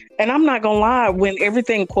new? And I'm not going to lie, when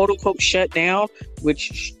everything quote unquote shut down,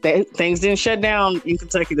 which things didn't shut down in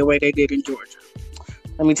Kentucky the way they did in Georgia.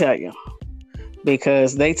 Let me tell you.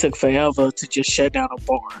 Because they took forever to just shut down a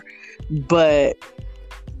bar. But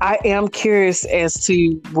I am curious as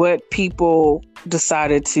to what people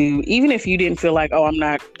decided to, even if you didn't feel like, I'm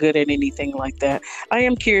not good at anything like that. I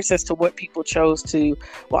am curious as to what people chose to,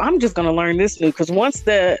 I'm just going to learn this new. Because once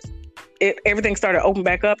everything started to open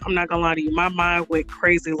back up, I'm not going to lie to you, my mind went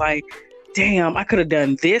crazy like, damn, I could have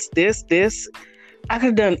done this. I could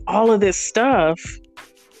have done all of this stuff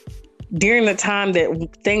during the time that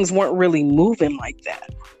things weren't really moving like that.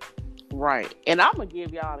 Right. And I'm going to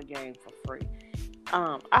give y'all the game for free.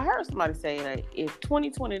 I heard somebody say that if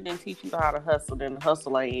 2020 didn't teach you how to hustle, then the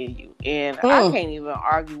hustle ain't in you. And I can't even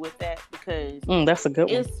argue with that, because that's a good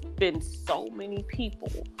one. It's been so many people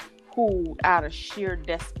who, out of sheer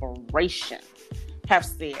desperation, have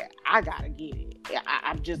said, I got to get it.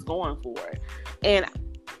 I'm just going for it. And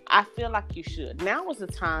I feel like you should. Now is the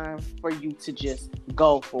time for you to just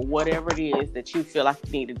go for whatever it is that you feel like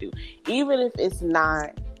you need to do. Even if it's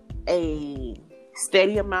not a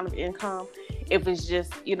steady amount of income, if it's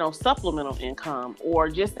just, supplemental income, or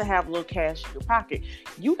just to have a little cash in your pocket,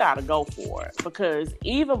 you got to go for it. Because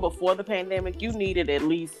even before the pandemic, you needed at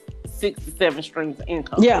least 6 to 7 streams of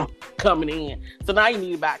income coming in. So now you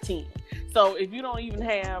need about 10. So if you don't even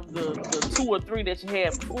have the 2 or 3 that you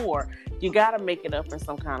had before, you got to make it up in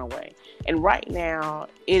some kind of way. And right now,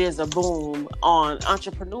 it is a boom on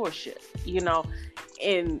entrepreneurship,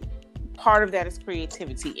 and part of that is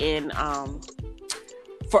creativity. And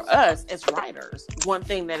for us as writers, one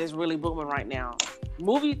thing that is really booming right now,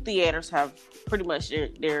 movie theaters have pretty much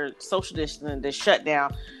their social distancing, they're shut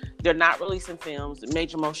down. They're not releasing films, the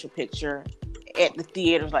major motion picture at the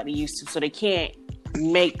theaters like they used to, so they can't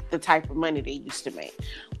make the type of money they used to make.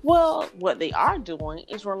 Well, what they are doing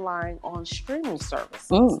is relying on streaming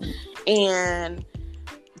services. And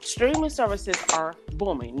streaming services are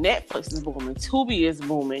booming. Netflix is booming. Tubi is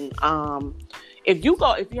booming. If you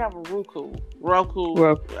have a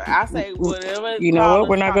Roku, I say whatever. You know what?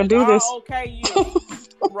 We're not going to do this. Okay,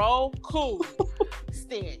 Roku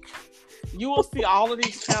stick. You will see all of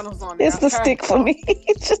these channels on there. It's the stick for me.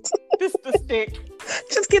 It's the stick.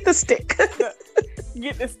 Just get the stick.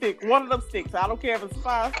 Get the stick. One of them sticks. I don't care if it's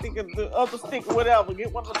 5 stick or the other stick or whatever.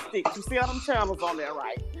 Get one of them sticks. You see all them channels on there,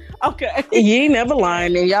 right? Okay. You ain't never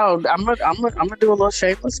lying. And y'all, I'm gonna do a little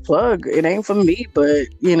shameless plug. It ain't for me, but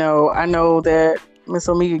I know that Miss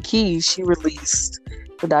Omega Keys, she released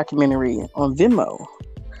the documentary on Vimeo.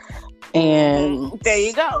 And there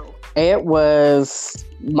you go. It was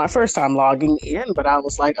my first time logging in, but I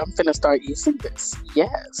was like, I'm finna start using this.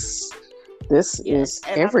 Yes. This is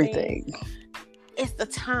everything. It's the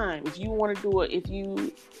time. If you want to do it, if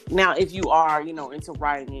you are, into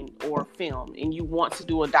writing or film and you want to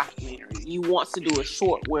do a documentary, you want to do a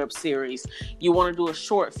short web series, you want to do a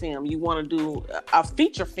short film, you want to do a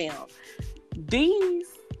feature film, these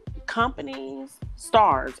companies,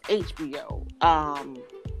 stars, HBO,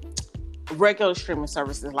 regular streaming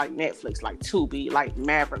services like Netflix, like Tubi, like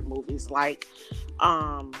Maverick Movies, like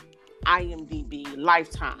IMDb,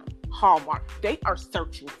 Lifetime, Hallmark, they are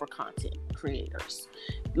searching for content creators,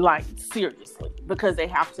 like seriously, because they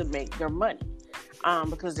have to make their money,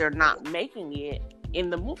 because they're not making it in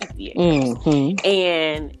the movie theaters.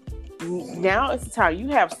 And now it's the time. You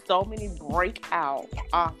have so many breakout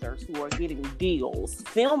authors who are getting deals,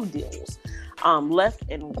 film deals, left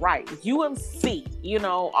and right. UMC,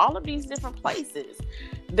 all of these different places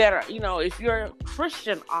that are, if you're a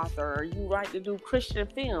Christian author or you write to do Christian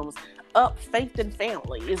films, Up Faith and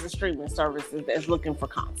Family is a streaming service that's looking for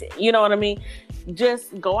content. You know what I mean?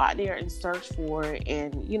 Just go out there and search for it,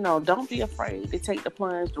 and don't be afraid to take the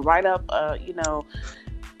plunge, to write up a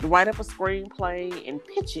screenplay and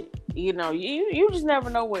pitch it. You just never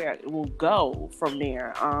know where it will go from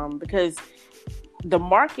there, because the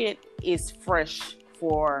market is fresh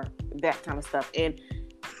for that kind of stuff. And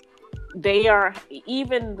they are,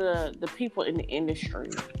 even the people in the industry,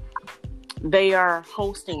 they are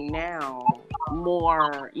hosting now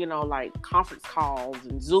more, like conference calls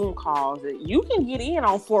and Zoom calls that you can get in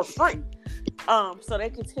on for free. So they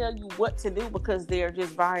can tell you what to do because they're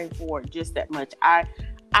just vying for it just that much. I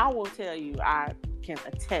will tell you, I can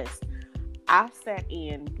attest. I sat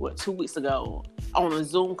in 2 weeks ago on a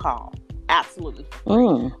Zoom call, absolutely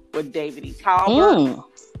free, with David E. Talbot,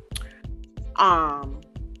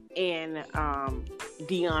 and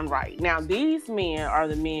Dion Wright. Now, these men are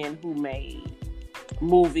the men who made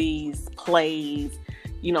movies, plays,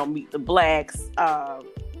 Meet the Blacks,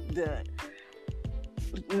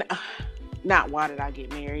 not Why Did I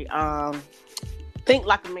Get Married? Think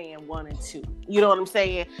Like a Man 1 and 2. You know what I'm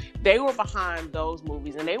saying? They were behind those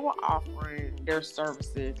movies, and they were offering their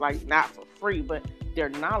services, like, not for free, but their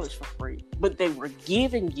knowledge for free. But they were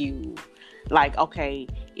giving you, like, okay,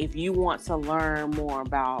 if you want to learn more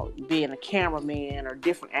about being a cameraman or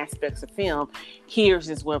different aspects of film, here's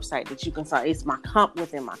this website that you can find. It's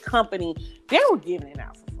within my company. They were giving it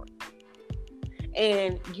out for free.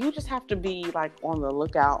 And you just have to be like on the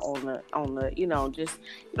lookout on the just,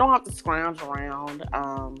 you don't have to scrounge around,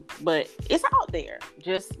 but it's out there.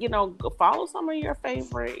 Just, follow some of your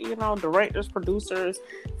favorite, directors, producers,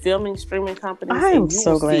 filming, streaming companies. I am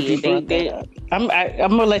so glad you brought that up. I'm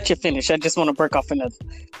gonna let you finish. I just want to break off another.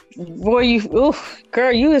 Boy,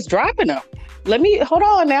 girl, you is dropping them. Let me hold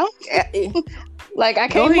on now. Like, I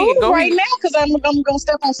can't move right now because I'm gonna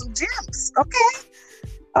step on some gems.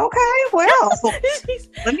 Okay, well,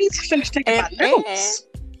 let me finish taking my notes.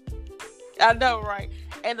 I know, right?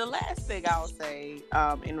 And the last thing I'll say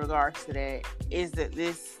in regards to that is that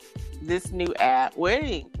this new app,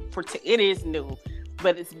 it is new,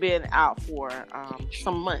 but it's been out for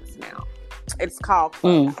some months now. It's called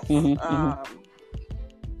Clubhouse.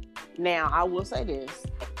 Now, I will say this.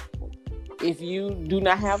 If you do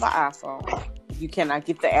not have an iPhone, you cannot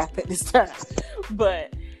get the app at this time.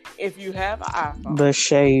 But if you have an iPhone, the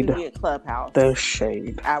shade, you get Clubhouse. The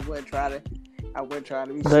shade. I would try to I wasn't trying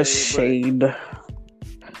to be The shade, but shade.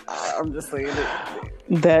 I'm just saying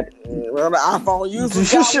That well, the iPhone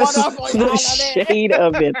users got one up on y'all the on that. shade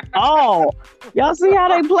of it all. Y'all see how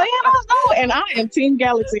they playing us though? And I am Team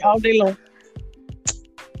Galaxy all day long.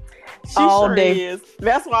 She all sure day. is.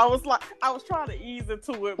 That's why I was trying to ease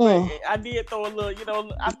into it, but I did throw a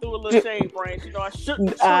little, I threw a little shade branch. I shook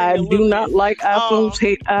the tree I a do little not bit. like iPhones,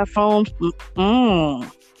 hate iPhones.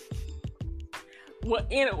 Well,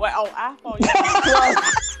 anyway, on iPhone,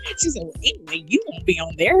 She said, well, anyway, you won't be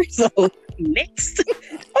on there, so next.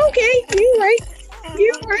 Okay, you're right.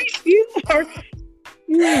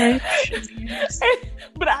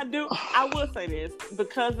 but I will say this,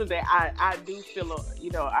 because of that, I do feel,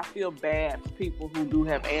 I feel bad for people who do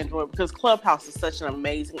have Android, because Clubhouse is such an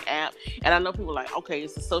amazing app. And I know people are like, okay,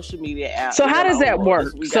 it's a social media app. So how does that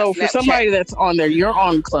work? So for somebody that's on there, you're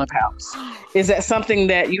on Clubhouse. Is that something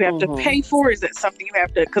that you have to pay for? Is that something you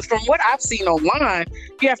have to, because from what I've seen online,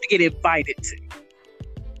 you have to get invited to.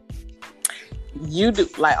 You do.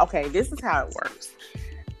 Okay, this is how it works.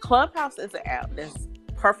 Clubhouse is an app that's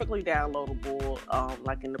perfectly downloadable,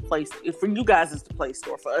 like in the Play Store. For you guys, it's the Play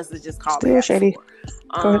Store. For us, it's just called the App Shady.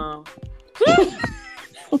 Store.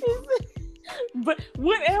 But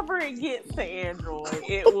whenever it gets to Android,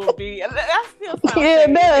 it will be. And that still sounds Yeah,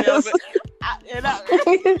 it does.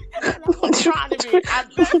 I'm trying to be.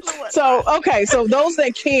 So those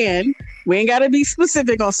that can, we ain't got to be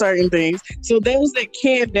specific on certain things. So those that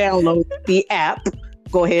can download the app,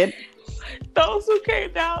 go ahead. Those who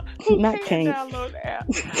can't download the app.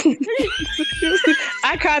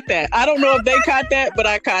 I caught that. I don't know if they caught that, but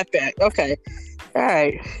I caught that. Okay. All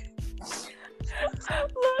right.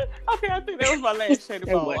 Okay, I think that was my last shade of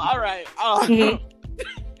ball. All right.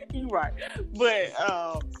 You're right. But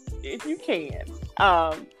if you can,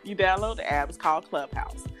 you download the app. It's called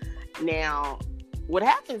Clubhouse. Now, what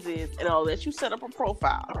happens is it'll let you set up a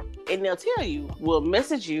profile, and they'll tell you, we'll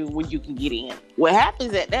message you when you can get in. What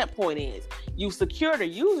happens at that point is you secure the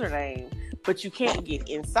username, but you can't get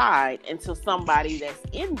inside until somebody that's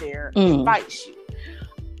in there invites you.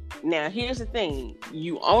 Now, here's the thing.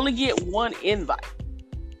 You only get one invite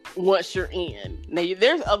once you're in. Now,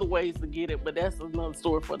 there's other ways to get it, but that's another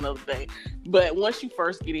story for another day. But once you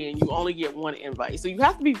first get in, you only get one invite. So you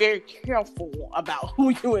have to be very careful about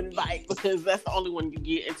who you invite, because that's the only one you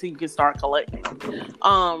get until you can start collecting.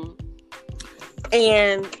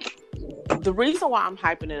 And the reason why I'm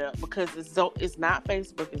hyping it up, because it's not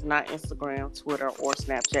Facebook, it's not Instagram, Twitter, or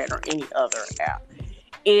Snapchat, or any other app.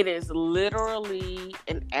 It is literally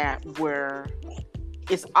an app where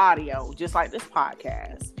it's audio, just like this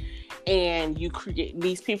podcast. And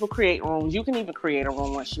these people create rooms. You can even create a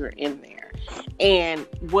room once you're in there. And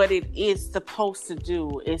what it is supposed to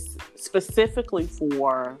do is specifically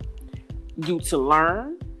for you to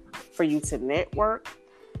learn, for you to network,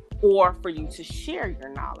 or for you to share your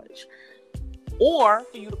knowledge, or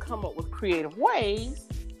for you to come up with creative ways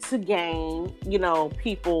to gain,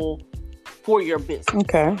 people for your business.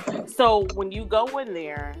 Okay. So when you go in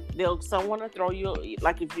there, someone will throw you,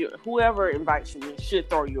 whoever invites you should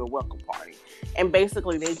throw you a welcome party. And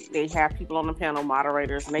basically they have people on the panel,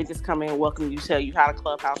 moderators, and they just come in and welcome you, tell you how the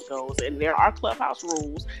Clubhouse goes. And there are Clubhouse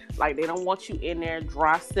rules. Like, they don't want you in there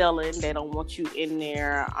dry selling. They don't want you in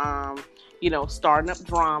there, starting up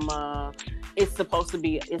drama. It's supposed to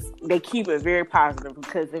be, they keep it very positive,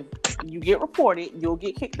 because if you get reported, you'll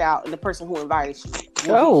get kicked out, and the person who invited you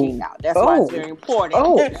will get kicked out. That's why it's very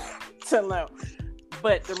important to know.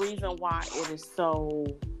 But the reason why it is so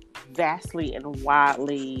vastly and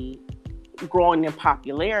widely growing in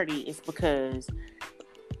popularity is because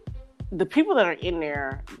the people that are in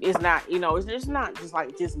there is not, it's not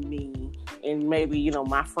just me and maybe,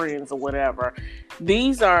 my friends or whatever.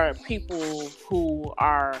 These are people who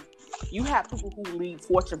are, you have people who lead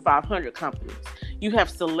Fortune 500 companies. You have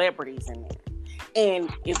celebrities in there.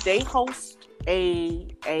 And if they host a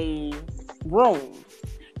room,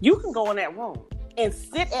 you can go in that room and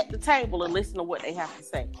sit at the table and listen to what they have to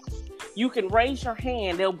say. You can raise your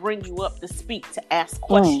hand. They'll bring you up to speak, to ask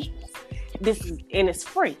questions. And it's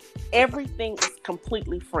free. Everything is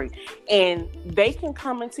completely free. And they can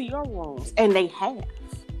come into your rooms, and they have.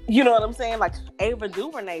 You know what I'm saying? Like, Ava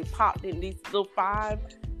DuVernay popped in. These little 5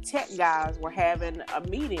 tech guys were having a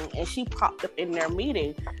meeting, and she popped up in their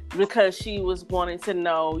meeting because she was wanting to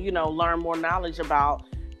know, learn more knowledge about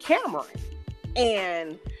Cameron.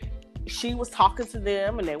 And she was talking to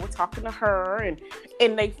them and they were talking to her, and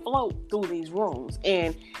they float through these rooms.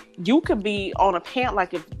 And you could be on a panel,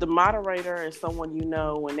 like if the moderator is someone you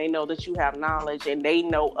know and they know that you have knowledge and they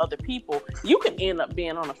know other people, you can end up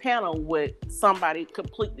being on a panel with somebody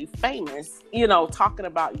completely famous, you know, talking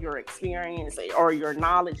about your experience or your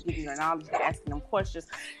knowledge, giving your knowledge and asking them questions.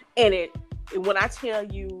 And when I tell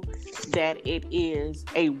you that it is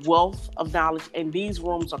a wealth of knowledge, and these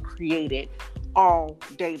rooms are created all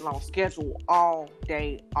day long, scheduled all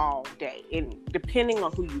day. And depending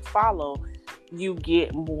on who you follow, you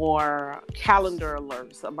get more calendar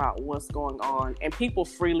alerts about what's going on, and people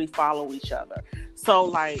freely follow each other. So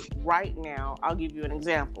like right now, I'll give you an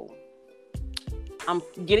example. I'm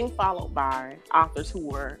getting followed by authors who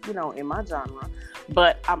were, you know, in my genre,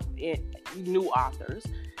 but I'm new authors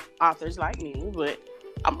like me, but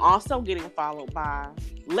I'm also getting followed by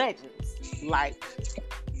legends like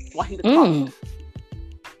Wahida Clark,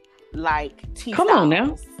 like T. Come on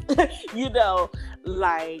now. You know,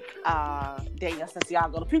 like Danielle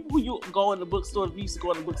Santiago, the people who you go in the bookstore, we used to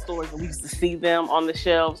go in the bookstores and we used to see them on the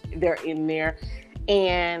shelves, they're in there.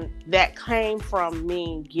 And that came from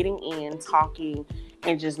me getting in, talking,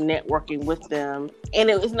 and just networking with them. And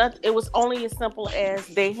it was only as simple as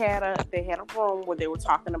they had a room where they were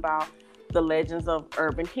talking about the legends of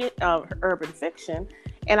urban fiction.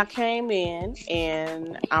 And I came in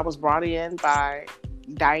and I was brought in by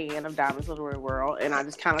Diane of Diamonds Literary World, and I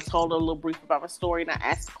just kind of told a little brief about my story, and I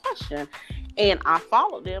asked a question, and I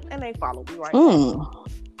followed them, and they followed me right now.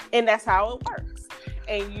 And that's how it works.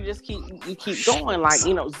 And you just keep going. Like,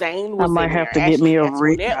 you know, Zane was I might have to get me a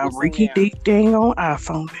Ricky Deep dang on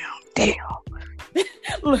iPhone now.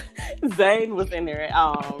 Damn. Zane was in there.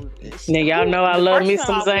 Now y'all know I love me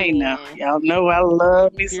some Zane now. Y'all know I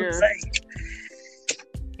love me some Zane.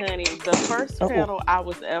 Honey, the first panel I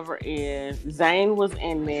was ever in, Zane was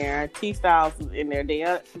in there, T Styles was in there,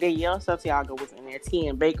 Danielle Santiago was in there,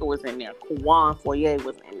 T.N. Baker was in there, Kwan Foyer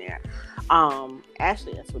was in there,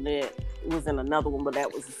 Ashley Antoinette was in another one, but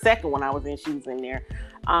that was the second one I was in. She was in there.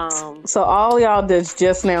 So all y'all that's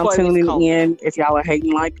just now tuning in, if y'all are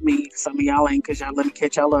hating like me, some of y'all ain't, because y'all, let me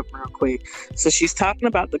catch y'all up real quick. So she's talking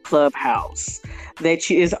about the Clubhouse that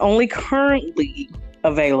is only currently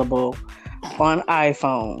available on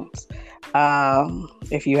iPhones.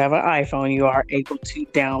 If you have an iPhone, you are able to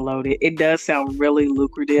download it. It does sound really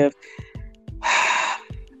lucrative.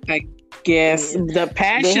 I guess the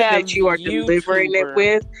passion that you are delivering it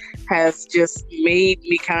with has just made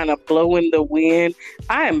me kind of blow in the wind.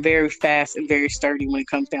 I am very fast and very sturdy when it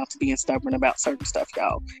comes down to being stubborn about certain stuff,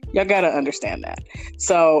 y'all. Y'all gotta understand that.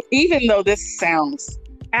 So even though this sounds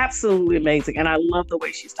absolutely amazing, and I love the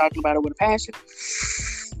way she's talking about it with a passion,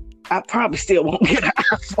 I probably still won't get an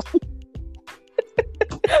iPhone.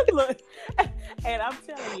 Look, and I'm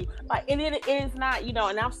telling you, like, and it is not, you know,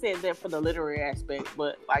 and I've said that for the literary aspect,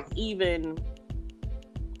 but like even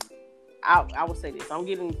I would say this: I'm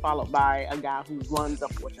getting followed by a guy who runs a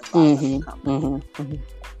Fortune 500 company.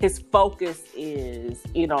 His focus is,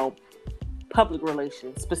 you know, public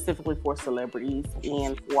relations, specifically for celebrities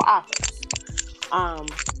and for authors.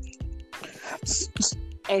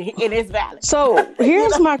 And it is valid. So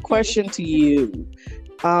here's my question to you.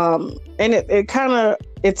 And it kind of,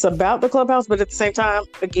 it's about the Clubhouse, but at the same time,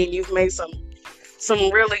 again, you've made some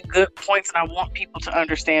really good points, and I want people to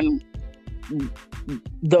understand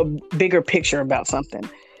the bigger picture about something.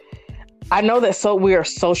 I know that we are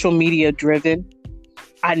social media driven.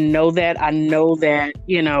 I know that,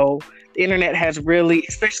 you know, the internet has really,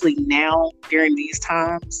 especially now during these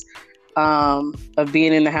times of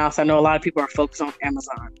being in the house, I know a lot of people are focused on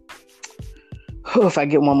Amazon. If I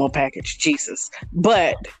get one more package, Jesus.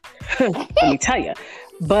 But let me tell you.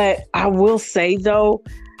 But I will say, though,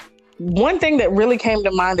 one thing that really came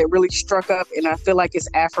to mind that really struck up, and I feel like it's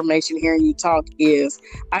affirmation hearing you talk, is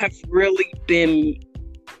I have really been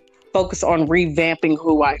focused on revamping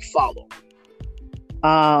who I follow.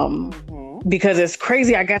 Because it's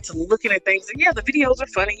crazy. I got to looking at things, and yeah, the videos are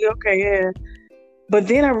funny. Okay, yeah. But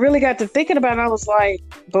then I really got to thinking about it. I was like,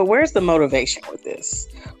 but where's the motivation with this?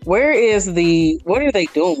 What are they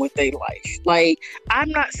doing with their life? Like, I'm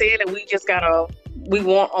not saying that we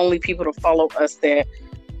want only people to follow us that,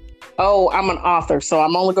 oh, I'm an author, so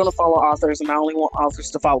I'm only going to follow authors and I only want authors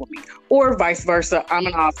to follow me. Or vice versa, I'm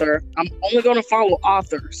an author, I'm only going to follow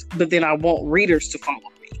authors, but then I want readers to follow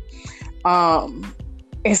me.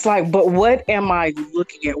 It's like, but what am I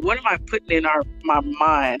looking at? What am I putting in my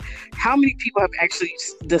mind? How many people have actually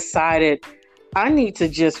decided I need to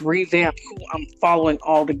just revamp who I'm following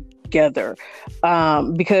altogether?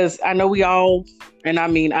 Because I know we all And I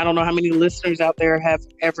mean, I don't know how many listeners out there have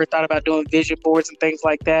ever thought about doing vision boards and things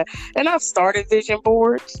like that. And I've started vision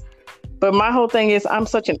boards, but my whole thing is I'm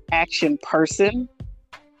such an action person.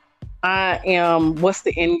 I am, what's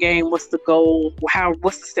the end game? What's the goal?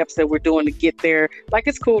 What's the steps that we're doing to get there? Like,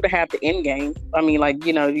 it's cool to have the end game. I mean, like,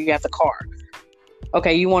 you know, you got the car.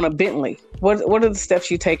 Okay, you want a Bentley. What are the steps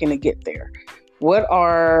you're taking to get there? What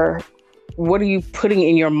are you putting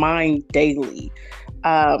in your mind daily?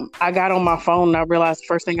 I got on my phone and I realized the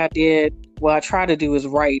first thing I did, well, I try to do is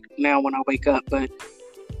write now when I wake up, but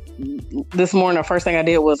this morning, the first thing I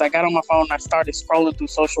did was I got on my phone and I started scrolling through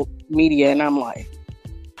social media, and I'm like,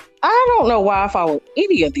 I don't know why I follow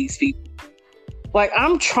any of these people. Like,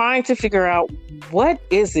 I'm trying to figure out, what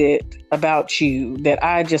is it about you that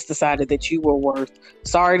I just decided that you were worth,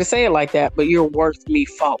 sorry to say it like that, but you're worth me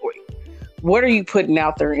following. What are you putting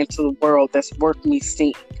out there into the world that's worth me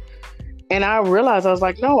seeing? And I realized, I was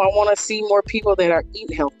like, no, I want to see more people that are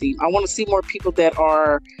eating healthy. I want to see more people that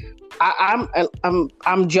are,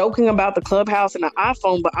 I'm joking about the Clubhouse and the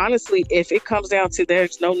iPhone, but honestly, if it comes down to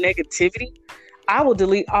there's no negativity, I will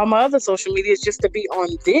delete all my other social medias just to be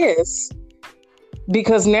on this,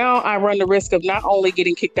 because now I run the risk of not only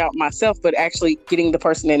getting kicked out myself, but actually getting the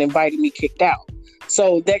person that invited me kicked out.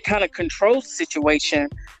 So that kind of controls the situation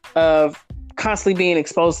of constantly being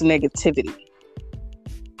exposed to negativity.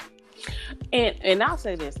 And I'll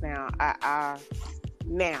say this now.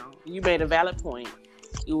 Now you made a valid point.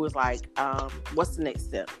 It was like, what's the next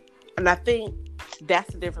step? And I think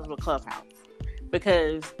that's the difference with Clubhouse,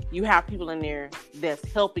 because you have people in there that's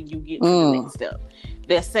helping you get to the next step.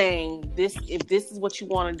 They're saying, this, if this is what you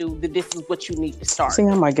want to do, then this is what you need to start. See,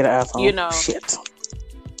 I might get an iPhone. You know, shit.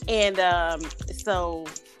 And so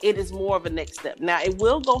it is more of a next step. Now, it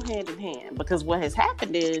will go hand in hand, because what has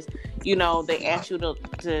happened is, you know, they ask you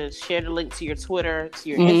to share the link to your Twitter, to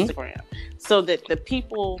your Instagram, so that the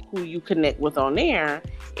people who you connect with on there,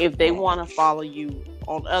 if they want to follow you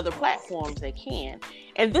on other platforms, they can.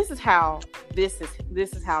 And this is how this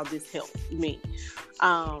helped me.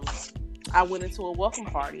 I went into a welcome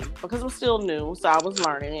party because I'm still new, so I was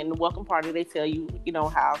learning. And the welcome party, they tell you, you know,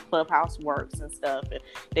 how Clubhouse works and stuff, and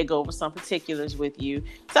they go over some particulars with you.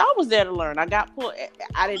 So I was there to learn. I got pulled.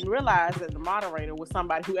 I didn't realize that the moderator was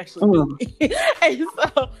somebody who actually knew me. And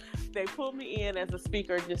so they pulled me in as a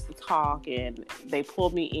speaker just to talk, and they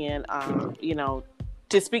pulled me in, you know,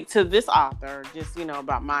 to speak to this author, just, you know,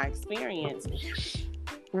 about my experience.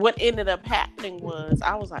 What ended up happening was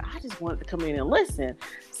I was like, I just wanted to come in and listen.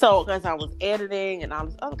 So, because I was editing and all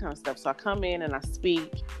this other kind of stuff. So I come in and I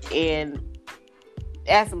speak. And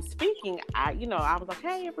as I'm speaking, I was like,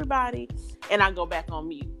 hey, everybody. And I go back on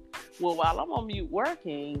mute. Well, while I'm on mute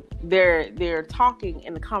working, they're talking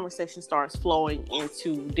and the conversation starts flowing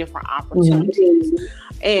into different opportunities.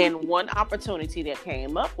 And one opportunity that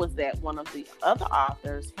came up was that one of the other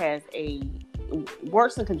authors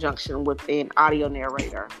works in conjunction with an audio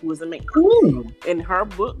narrator who is a man. In her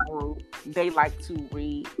book group, they like to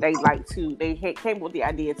read. They came with the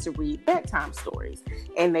idea to read bedtime stories,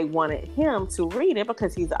 and they wanted him to read it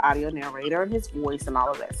because he's an audio narrator and his voice and all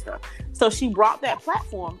of that stuff. So she brought that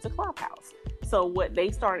platform to Clubhouse. So what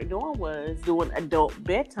they started doing was doing adult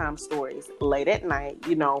bedtime stories late at night,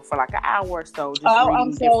 you know, for like an hour or so. Just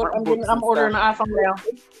I'm sold. I'm ordering an iPhone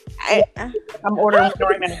now. I'm ordering it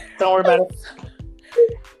right now. Don't worry about it.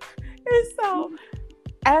 And so,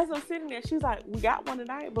 as I'm sitting there, she's like, we got one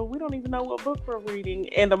tonight, but we don't even know what book we're reading.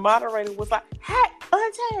 And the moderator was like, hey,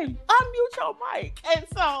 Auntie, unmute your mic. And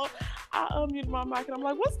so I unmuted my mic and I'm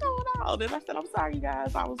like, what's going on? And I said, I'm sorry, you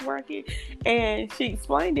guys, I was working. And she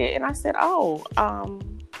explained it. And I said, well,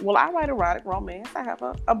 I write erotic romance. I have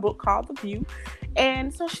a book called The View.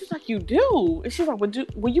 And so she's like, you do? And she's like,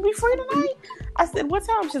 will you be free tonight? I said, what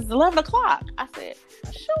time? She said, 11 o'clock. I said,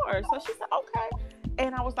 sure. So she said, okay.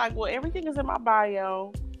 And I was like, well, everything is in my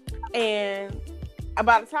bio. And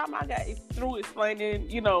by the time I got through explaining,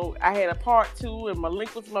 you know, I had a part 2 and my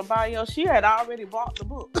link was in my bio, she had already bought the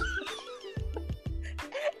book.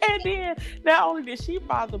 And then not only did she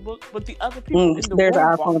buy the book, but the other people in the there's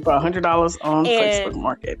room an iPhone for $100 on Facebook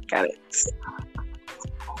Market. Got it.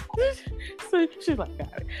 So she's like,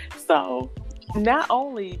 got it. So not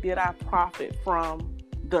only did I profit from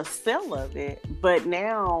the sale of it, but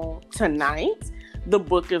now tonight the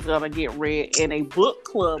book is gonna get read in a book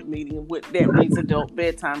club meeting that reads adult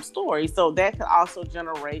bedtime stories. So that could also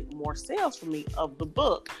generate more sales for me of the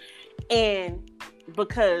book. And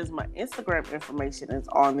because my Instagram information is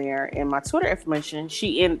on there and my Twitter information,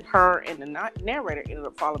 her and the narrator ended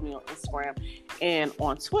up following me on Instagram and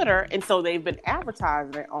on Twitter, and so they've been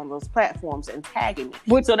advertising it on those platforms and tagging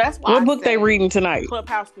me. So that's why what book they reading tonight?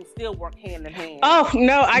 Clubhouse can still work hand in hand. Oh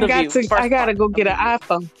no, I gotta go get an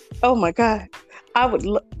iPhone. Oh my god, I would.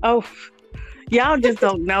 Y'all just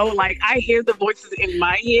don't know. Like, I hear the voices in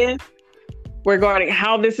my head regarding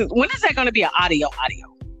how this is. When is that going to be an audio?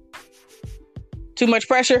 Too much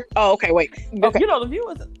pressure? Oh, okay. Wait. Okay. You know, the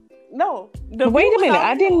viewers. No. Wait a minute.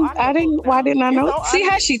 I didn't. Why didn't I know? See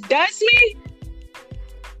how she does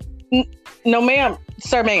me? No, ma'am.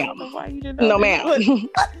 Sir, ma'am. No, ma'am.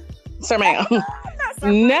 Sir, ma'am.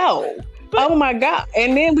 No. Oh my God.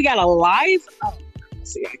 And then we got a live. Oh,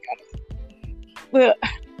 see, I got it. Well.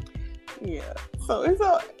 Yeah, so it's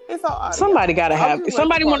all audio. Somebody gotta have. If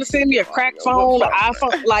somebody want to send me a crack phone,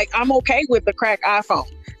 iPhone, like, I'm okay with the crack iPhone.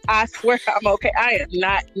 I swear I'm okay. I am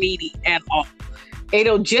not needy at all.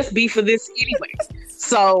 It'll just be for this anyways.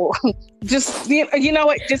 So just, you know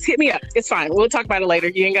what? Just hit me up. It's fine. We'll talk about it later.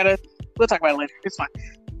 You ain't gotta. We'll talk about it later. It's fine.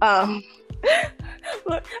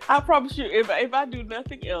 Look, I promise you, if I do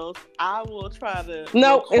nothing else, I will try to.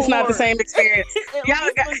 No, it's not the same experience.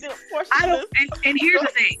 I don't. And here's the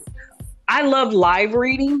thing. I love live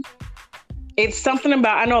reading. It's something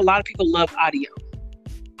about, I know a lot of people love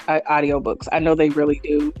audiobooks. I know they really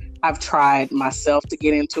do. I've tried myself to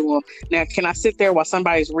get into them. Now, can I sit there while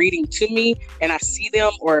somebody's reading to me and I see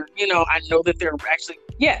them, or, I know that they're actually,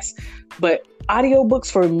 yes. But audiobooks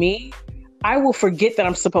for me, I will forget that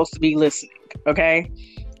I'm supposed to be listening. Okay.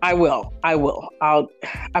 I will.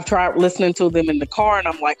 I've tried listening to them in the car and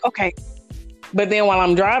I'm like, okay. But then while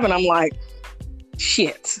I'm driving, I'm like,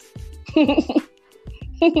 shit. What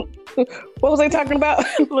was I talking about?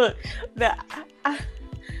 Look, now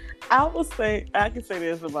I will say, I can say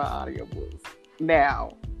this about audiobooks.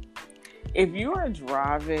 Now, if you are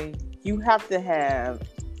driving, you have to have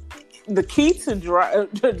the key to driving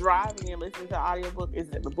and listening to audiobook is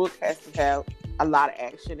that the book has to have a lot of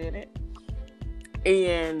action in it.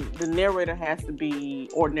 And the narrator has to be,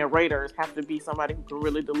 or narrators have to be somebody who can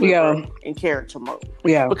really deliver in character mode.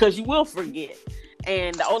 Yeah. Because you will forget.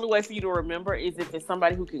 And the only way for you to remember is if it's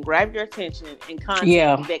somebody who can grab your attention and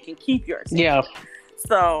content that can keep your attention. Yeah.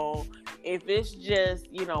 So if it's just,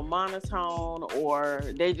 monotone, or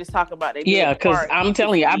they just talk about their because I'm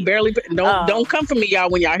telling you, I barely don't come for me,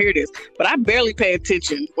 y'all, when y'all hear this, but I barely pay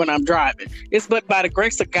attention when I'm driving. It's but by the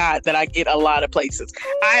grace of God that I get a lot of places.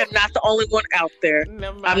 I am not the only one out there.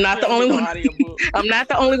 I'm not the only one. I'm not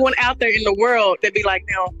the only one out there in the world that be like,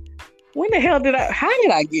 now, how did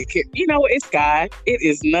I get here? It's God. It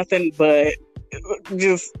is nothing but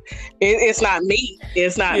just, it's not me.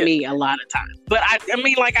 It's not me a lot of times. But I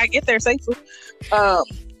mean, like, I get there safely. Well,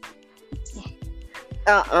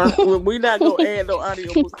 we not gonna add no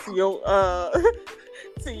audiobooks to your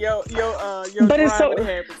but it's so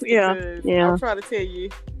habits. Yeah. I'm trying to tell you,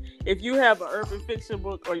 if you have an urban fiction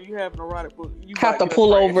book or you have an erotic book, you have to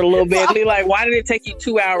pull over a little bit and be like, why did it take you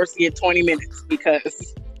 2 hours to get 20 minutes?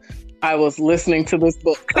 Because I was listening to this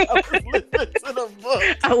book.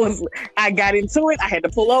 I got into it. I had to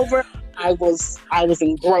pull over. I was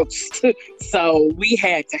engrossed. So we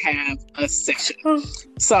had to have a session.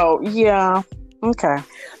 So yeah. Okay.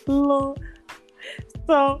 So,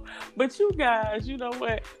 but you guys, you know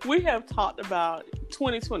what? We have talked about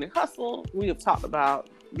 2020 hustle. We have talked about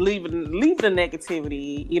leave the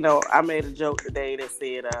negativity. I made a joke today that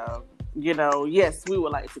said, yes, we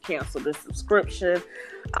would like to cancel this subscription.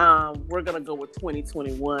 We're going to go with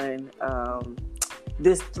 2021.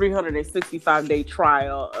 This 365-day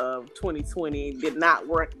trial of 2020 did not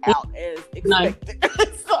work out as expected.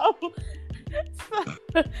 So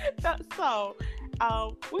we're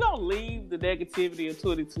going to leave the negativity of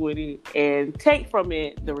 2020 and take from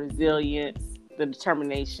it the resilience, the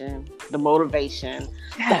determination, the motivation,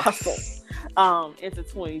 the hustle into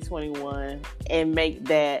 2021 and make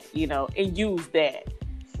that, and use that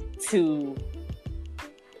to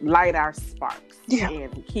light our sparks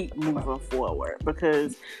and keep moving forward,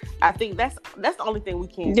 because I think that's the only thing we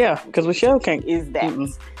can do. Yeah, because we sure can't. Is that.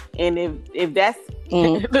 Mm-mm. And if that's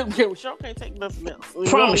we sure can't take nothing else.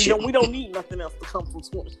 We don't need nothing else to come from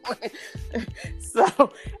 2020.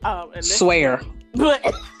 So swear.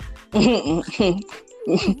 But we'll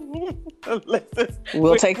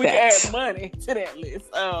take that. We add money to that list.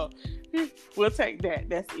 We'll take that.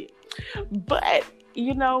 That's it. But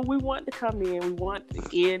we want to come in. We want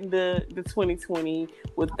to end the 2020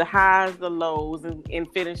 with the highs, the lows, and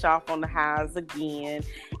finish off on the highs again.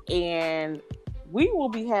 And we will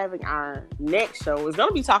be having our next show. It's going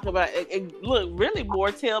to be talking about, look, really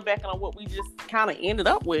more tail back on what we just kind of ended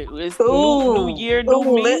up with. It's new year,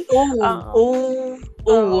 new me.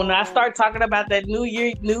 When I start talking about that new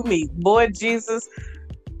year, new me, boy, Jesus.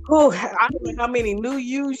 I don't know how many new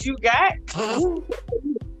yous you got.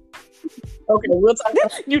 Okay, we'll talk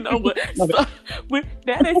about you know what? So,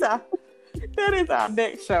 that is our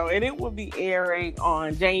next show, and it will be airing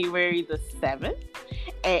on January the 7th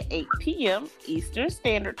at 8 p.m. Eastern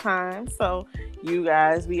Standard Time. So you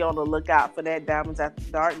guys be on the lookout for that. Diamonds After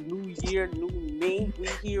Dark, new year, new me. We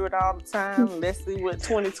hear it all the time. Let's see what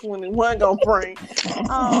 2021 gonna bring.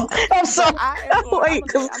 I'm sorry. Wait,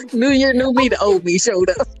 because new year, new me, the old me showed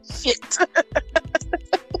up. Shit.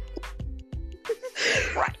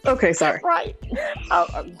 Right. Okay, sorry. Right.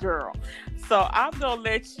 Girl. So I'm gonna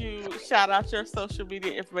let you shout out your social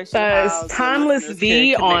media information. It's Timeless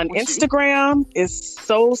V on Instagram. It's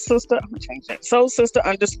Soul Sister. I'm gonna change that. Soul Sister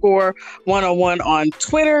 _101 on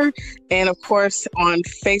Twitter, and of course on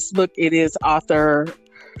Facebook it is author.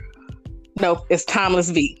 No, it's Timeless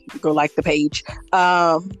V. Go like the page.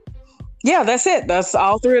 Yeah, that's it. That's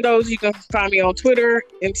all three of those. You can find me on Twitter,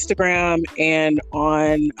 Instagram, and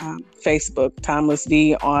on Facebook. Timeless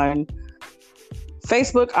V on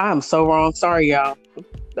Facebook. I'm so wrong. Sorry, y'all.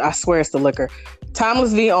 I swear it's the liquor.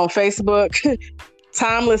 Timeless V on Facebook.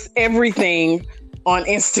 Timeless Everything on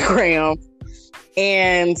Instagram.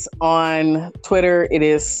 And on Twitter, it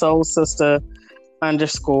is Soul Sister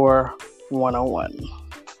 _101.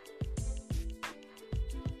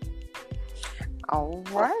 All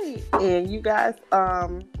right. And you guys,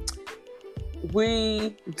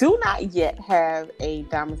 we do not yet have a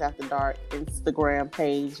Diamonds After Dark Instagram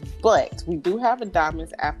page, but we do have a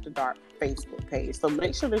Diamonds After Dark Facebook page. So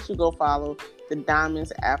make sure that you go follow the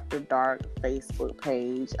Diamonds After Dark Facebook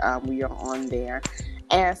page. We are on there.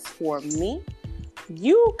 As for me,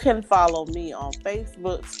 you can follow me on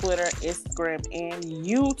Facebook, Twitter, Instagram, and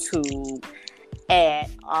YouTube at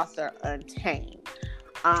Author Untamed.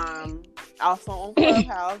 Also on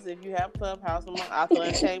Clubhouse. If you have Clubhouse, I'm on Author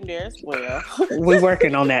Untamed there as well. We're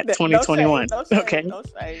working on that. 2021. No shade, okay. No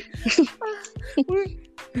shade.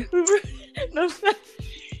 No shade.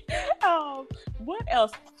 What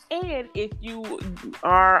else? And if you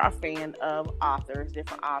are a fan of authors,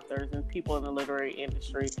 different authors, and people in the literary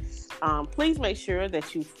industry, please make sure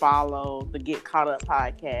that you follow the Get Caught Up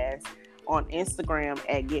podcast on Instagram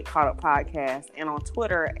at Get Caught Up Podcast and on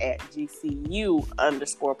Twitter at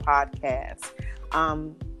GCU_podcast.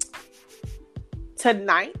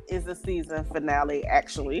 Tonight is the season finale,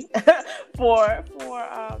 actually, for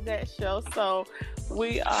that show. So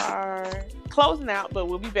we are closing out, but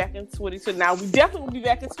we'll be back in 2022. Now, we definitely will be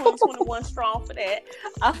back in 2021 strong for that,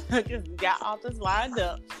 because we got authors lined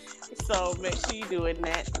up. So make sure you do it. And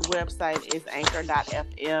that website is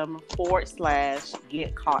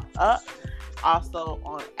anchor.fm/Get Caught Up. Also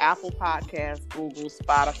on Apple Podcasts, Google,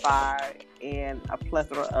 Spotify, and a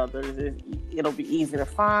plethora of others. It'll be easy to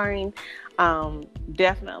find.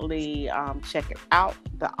 Definitely check it out.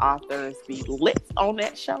 The authors be lit on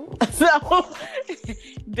that show. So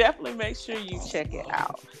definitely make sure you check it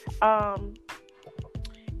out.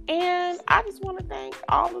 And I just want to thank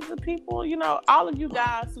all of the people, all of you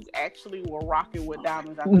guys who actually were rocking with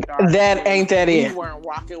Diamonds After Dark. That ain't that it. You weren't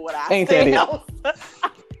rocking with us. Ain't that it.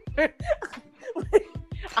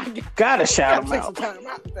 I gotta shout them out.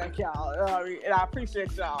 Thank y'all. And I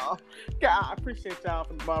appreciate y'all. I appreciate y'all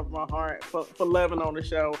from the bottom of my heart for loving on the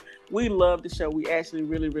show. We love the show. We actually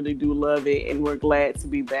really, really do love it, and we're glad to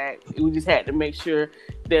be back. We just had to make sure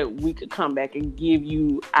that we could come back and give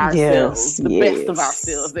you ourselves, the best of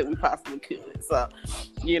ourselves that we possibly could. So,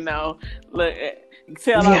 look,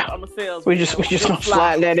 tell out on the sales. We just gonna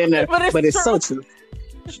slide that in there, but it's so true.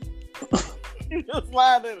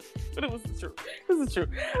 Slide in it. But it was the truth. This is true.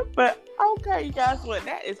 But okay, you guys,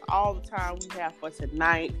 that is all the time we have for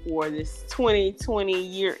tonight for this 2020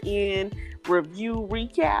 year-end review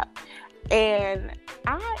recap. And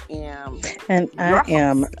I am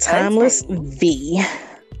Timeless V.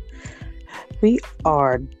 We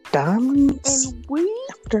are Diamonds and we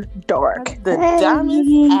After Dark. The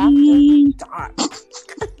Diamonds After Dark.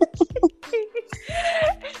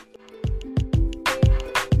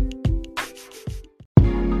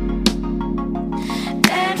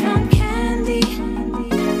 Bedroom candy,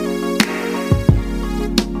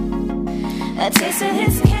 a taste of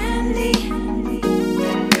his candy.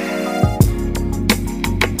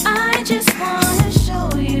 I just want